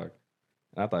like dog.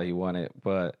 And I thought he won it,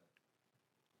 but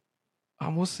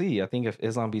we'll see. I think if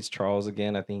Islam beats Charles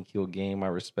again, I think he'll gain my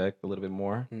respect a little bit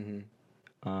more.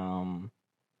 Mm-hmm.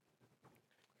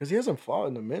 Because he hasn't fought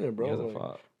in a minute, bro. He hasn't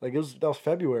fought. Like that was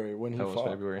February when he fought. That was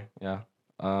February, yeah.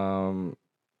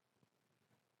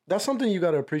 That's something you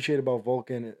got to appreciate about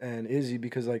Vulcan and Izzy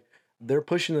because like they're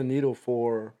pushing the needle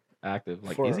for active.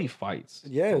 Like Izzy fights,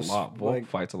 a lot. Volk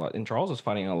fights a lot, and Charles is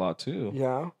fighting a lot too.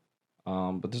 Yeah.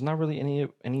 But there's not really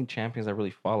any champions that really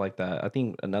fought like that. I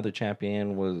think another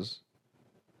champion was.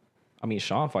 I mean,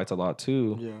 Sean fights a lot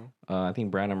too. Yeah. I think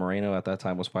Brandon Moreno at that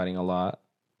time was fighting a lot,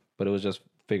 but it was just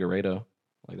Figueiredo.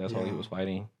 Like that's all he was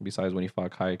fighting. Besides when he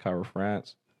fought Kai Kara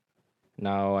France.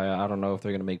 Now I don't know if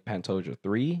they're gonna make Pantoja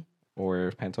 3 or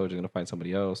if Pantoja's gonna fight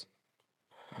somebody else.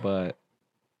 But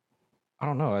I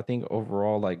don't know. I think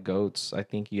overall, like GOATs, I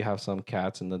think you have some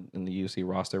cats in the UFC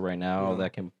roster right now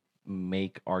that can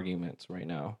make arguments right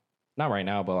now. Not right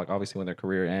now, but like obviously when their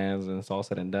career ends and it's all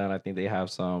said and done, I think they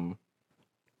have some.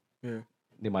 Yeah.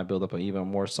 They might build up an even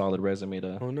more solid resume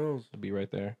to. Who knows? To be right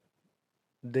there.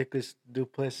 Dickless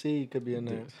Duplessis could be in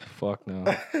there. Fuck no.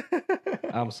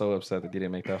 I'm so upset that they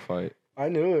didn't make that fight. I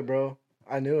knew it, bro.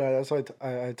 I knew it. That's why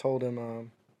I told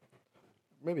him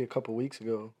maybe a couple weeks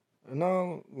ago.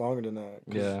 No, longer than that.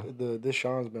 Yeah. This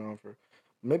Sean's been on for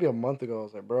maybe a month ago. I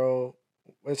was like, bro,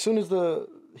 as soon as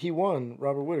he won,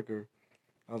 Robert Whittaker,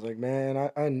 I was like,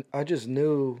 man, I just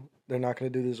knew they're not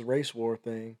going to do this race war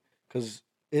thing because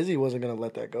Izzy wasn't going to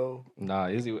let that go. Nah,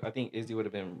 I think Izzy would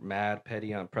have been mad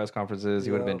petty on press conferences.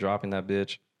 He would have been dropping that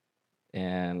bitch.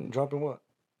 And dropping what?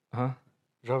 Huh?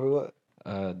 Dropping what?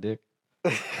 Dick.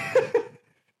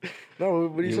 No,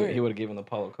 what are you saying? He would have given the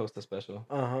Paulo Costa special.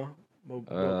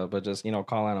 But just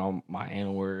calling on my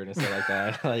N word and stuff like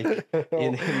that, like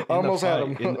in almost the had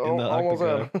fight, him. In the Almost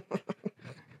had him.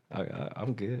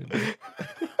 I'm good.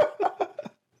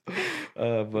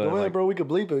 But go ahead, bro. We could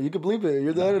bleep it. You could bleep it.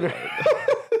 You're the editor.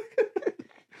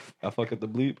 I fuck at the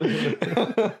bleep.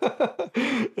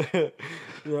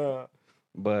 Yeah.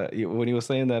 But when he was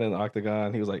saying that in the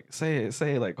octagon, he was like, say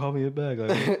it, like, call me it back.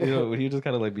 Like, he was just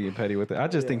kind of like being petty with it. I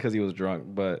just think because he was drunk,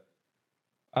 but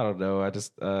I don't know. I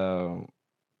just,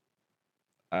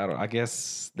 I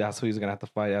guess that's who he's gonna have to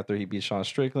fight after he beats Sean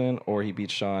Strickland, or he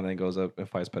beats Sean and goes up and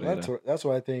fights Pereira. That's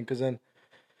what I think. Because then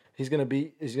he's gonna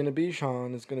beat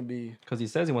Sean. It's gonna be Because he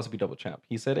says he wants to be double champ.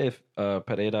 He said if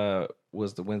Pereira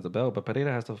wins the belt, but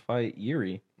Pereira has to fight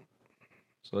Yuri,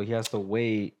 so he has to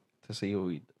wait to see who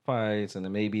he fights, and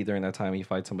then maybe during that time he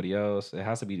fights somebody else. It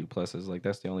has to be Duplessis. Like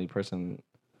that's the only person.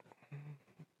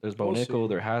 There's Bo Nickel,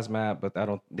 there's Hazmat, but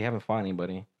they haven't fought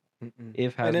anybody.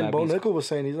 If Hazmat and then Bo Nickel was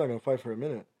saying he's not gonna fight for a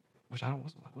minute. Which I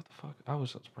was like, what the fuck? I was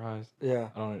so surprised. Yeah.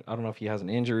 I don't know if he has an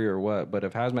injury or what, but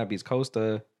if Hazmat beats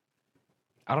Costa,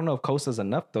 I don't know if Costa's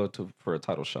enough though for a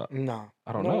title shot. Nah.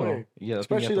 I don't know. Way. Yeah,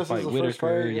 especially you have to fight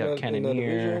Whitaker. You have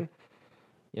Cannonier.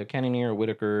 You have Cannonier,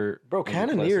 Whitaker. Bro,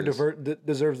 Cannonier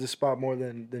deserves this spot more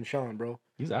than Sean, bro.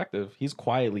 He's active. He's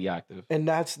quietly active. And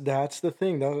that's the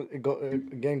thing.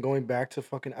 Again, going back to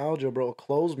fucking Aljo, bro. A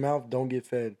closed mouth don't get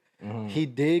fed. Mm-hmm. He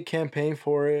did campaign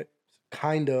for it,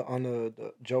 kinda on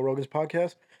the Joe Rogan's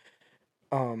podcast.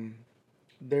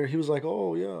 There he was like,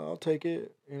 "Oh yeah, I'll take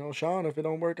it. You know, Sean, if it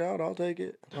don't work out, I'll take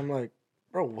it." I'm like,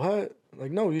 "Bro, what? Like,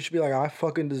 no, you should be like, I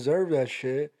fucking deserve that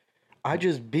shit. I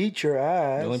just beat your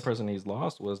ass." The only person he's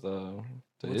lost was to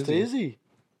Izzy.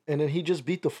 And then he just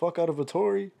beat the fuck out of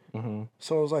Vittori. Mm-hmm.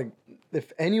 So I was like,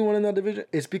 if anyone in that division,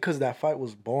 it's because that fight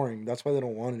was boring. That's why they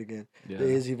don't want it again. Yeah. The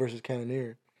Izzy versus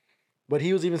Cannonier. But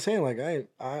he was even saying, like,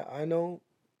 I know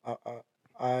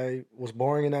I was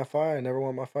boring in that fight. I never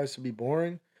want my fights to be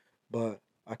boring, but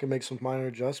I can make some minor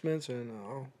adjustments, and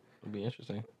it'll be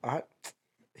interesting.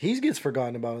 He gets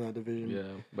forgotten about in that division. Yeah,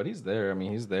 but he's there. I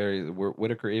mean, he's there.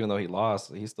 Whitaker, even though he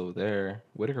lost, he's still there.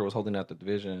 Whitaker was holding out the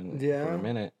division for a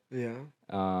minute. Yeah.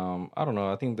 I don't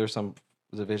know. I think there's some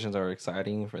divisions that are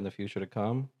exciting in the future to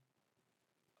come.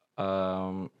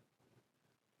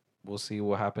 We'll see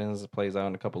what happens. It plays out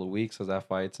in a couple of weeks, because that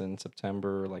fight's in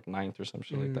September, like 9th or some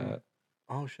shit like that.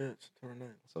 Oh, shit. September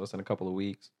 9th. So it's in a couple of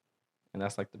weeks. And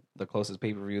that's like the closest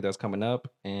pay-per-view that's coming up.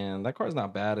 And that card's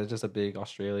not bad. It's just a big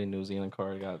Australian, New Zealand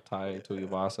card. You got Tai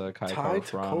Tuivasa, Kai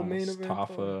Kara-France,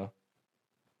 Tafa.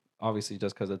 Obviously,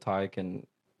 just because the Tai can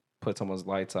put someone's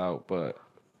lights out. But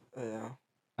yeah,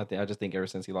 I just think ever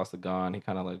since he lost the gun, he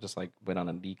kind of just went on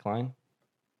a decline.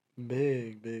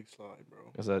 Big slide, bro.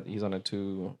 Because he's on a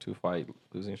two fight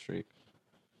losing streak.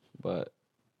 But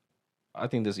I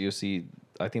think the UFC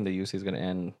is going to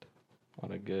end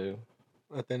on a good...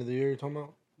 At the end of the year, you're talking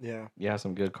about? Yeah. Yeah,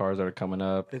 some good cards that are coming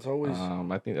up. It's always...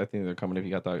 I think they're coming up. You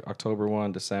got the October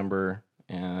one, December,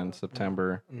 and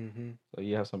September. Mm-hmm. So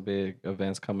you have some big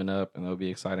events coming up, and it'll be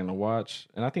exciting to watch.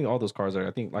 And I think all those cards are...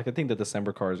 I think the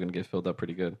December card is going to get filled up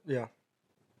pretty good. Yeah.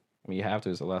 I mean, you have to.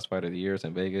 It's the last fight of the year. It's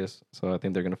in Vegas. So I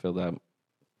think they're going to fill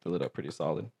it up pretty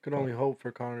solid. Could only hope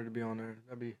for Conor to be on there.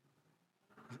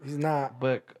 He's not.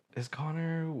 But is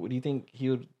Conor... What do you think he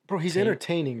would... Bro, he's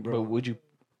entertaining, bro. But would you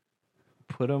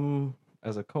put him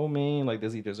as a co-main? Like,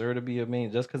 does he deserve to be a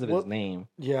main just because of his name?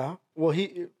 Yeah. Well,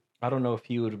 I don't know if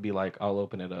he would be like, I'll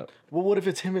open it up. Well, what if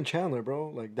it's him and Chandler, bro?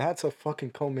 Like, that's a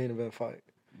fucking co-main event fight.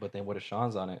 But then what if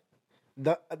Sean's on it?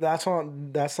 That's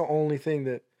the only thing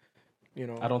that, you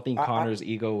know. I don't think Conor's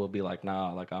ego will be like,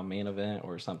 nah, like I'm main event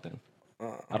or something.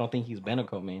 I don't think he's been a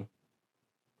co-main.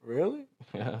 Really?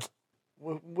 Yeah.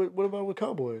 What about with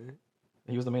Cowboy?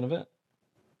 He was the main event.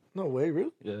 No way,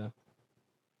 really? Yeah.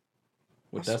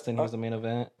 With Dustin, he was the main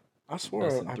event. I swear.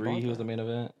 Dustin 3, he was the main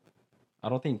event. I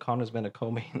don't think Conor's been a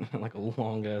co-main in like a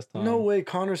long ass time. No way.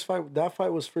 Conor's fight, that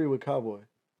fight was free with Cowboy.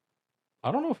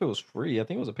 I don't know if it was free. I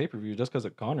think it was a pay-per-view just because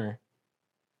of Conor.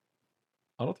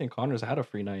 I don't think Conor's had a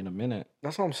free night in a minute.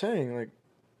 That's what I'm saying. Like,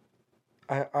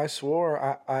 I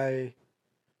swore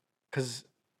because.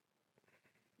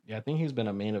 Yeah, I think he's been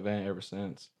a main event ever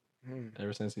since.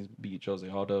 Ever since he's beat Jose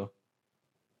Aldo.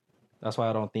 That's why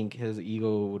I don't think his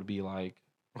ego would be like...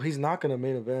 Well, he's not going to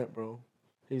main event, bro.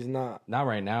 He's not. Not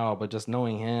right now, but just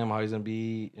knowing him, how he's going to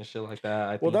be and shit like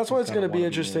that. Well, that's why it's going to be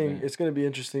interesting. It's going to be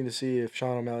interesting to see if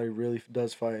Sean O'Malley really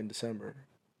does fight in December.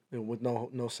 You know, with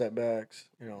no setbacks,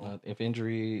 you know. If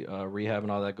injury, rehab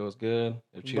and all that goes good.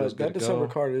 If Cheeto's good that December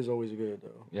card is always good,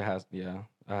 though. Yeah.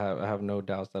 I have no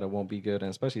doubts that it won't be good, and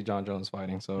especially John Jones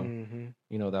fighting, so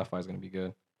you know that fight's going to be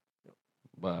good.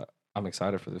 But I'm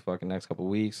excited for the fucking next couple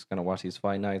of weeks. Gonna watch these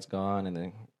fight nights gone, and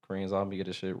then Korean Zombie get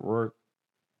his shit work.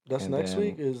 That's and next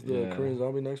week? Is the Korean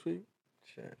Zombie next week?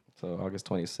 Shit. So August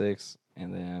 26th,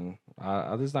 and then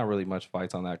there's not really much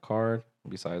fights on that card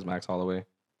besides Max Holloway.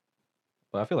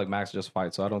 But I feel like Max just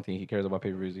fights, so I don't think he cares about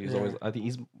pay-per-views. I think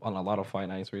he's on a lot of fight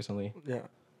nights recently. Yeah.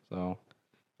 So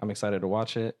I'm excited to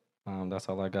watch it. That's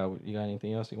all I got. You got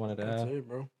anything else you wanted to add? That's it,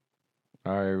 bro.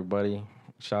 All right, everybody.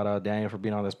 Shout out Daniel for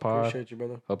being on this pod. Appreciate you,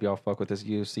 brother. Hope y'all fuck with this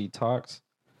UFC talks.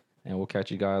 And we'll catch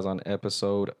you guys on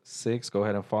episode 6. Go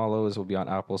ahead and follow us. We'll be on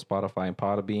Apple, Spotify, and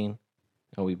Podbean. And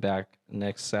we'll be back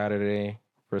next Saturday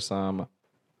for some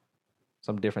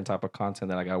different type of content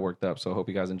that I got worked up. So I hope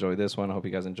you guys enjoy this one. I hope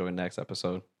you guys enjoy next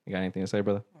episode. You got anything to say,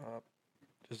 brother?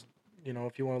 Just,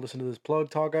 if you want to listen to this plug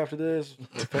talk after this,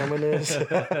 we're filming this.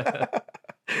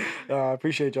 I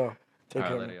appreciate y'all. Take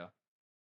care. Later, y'all.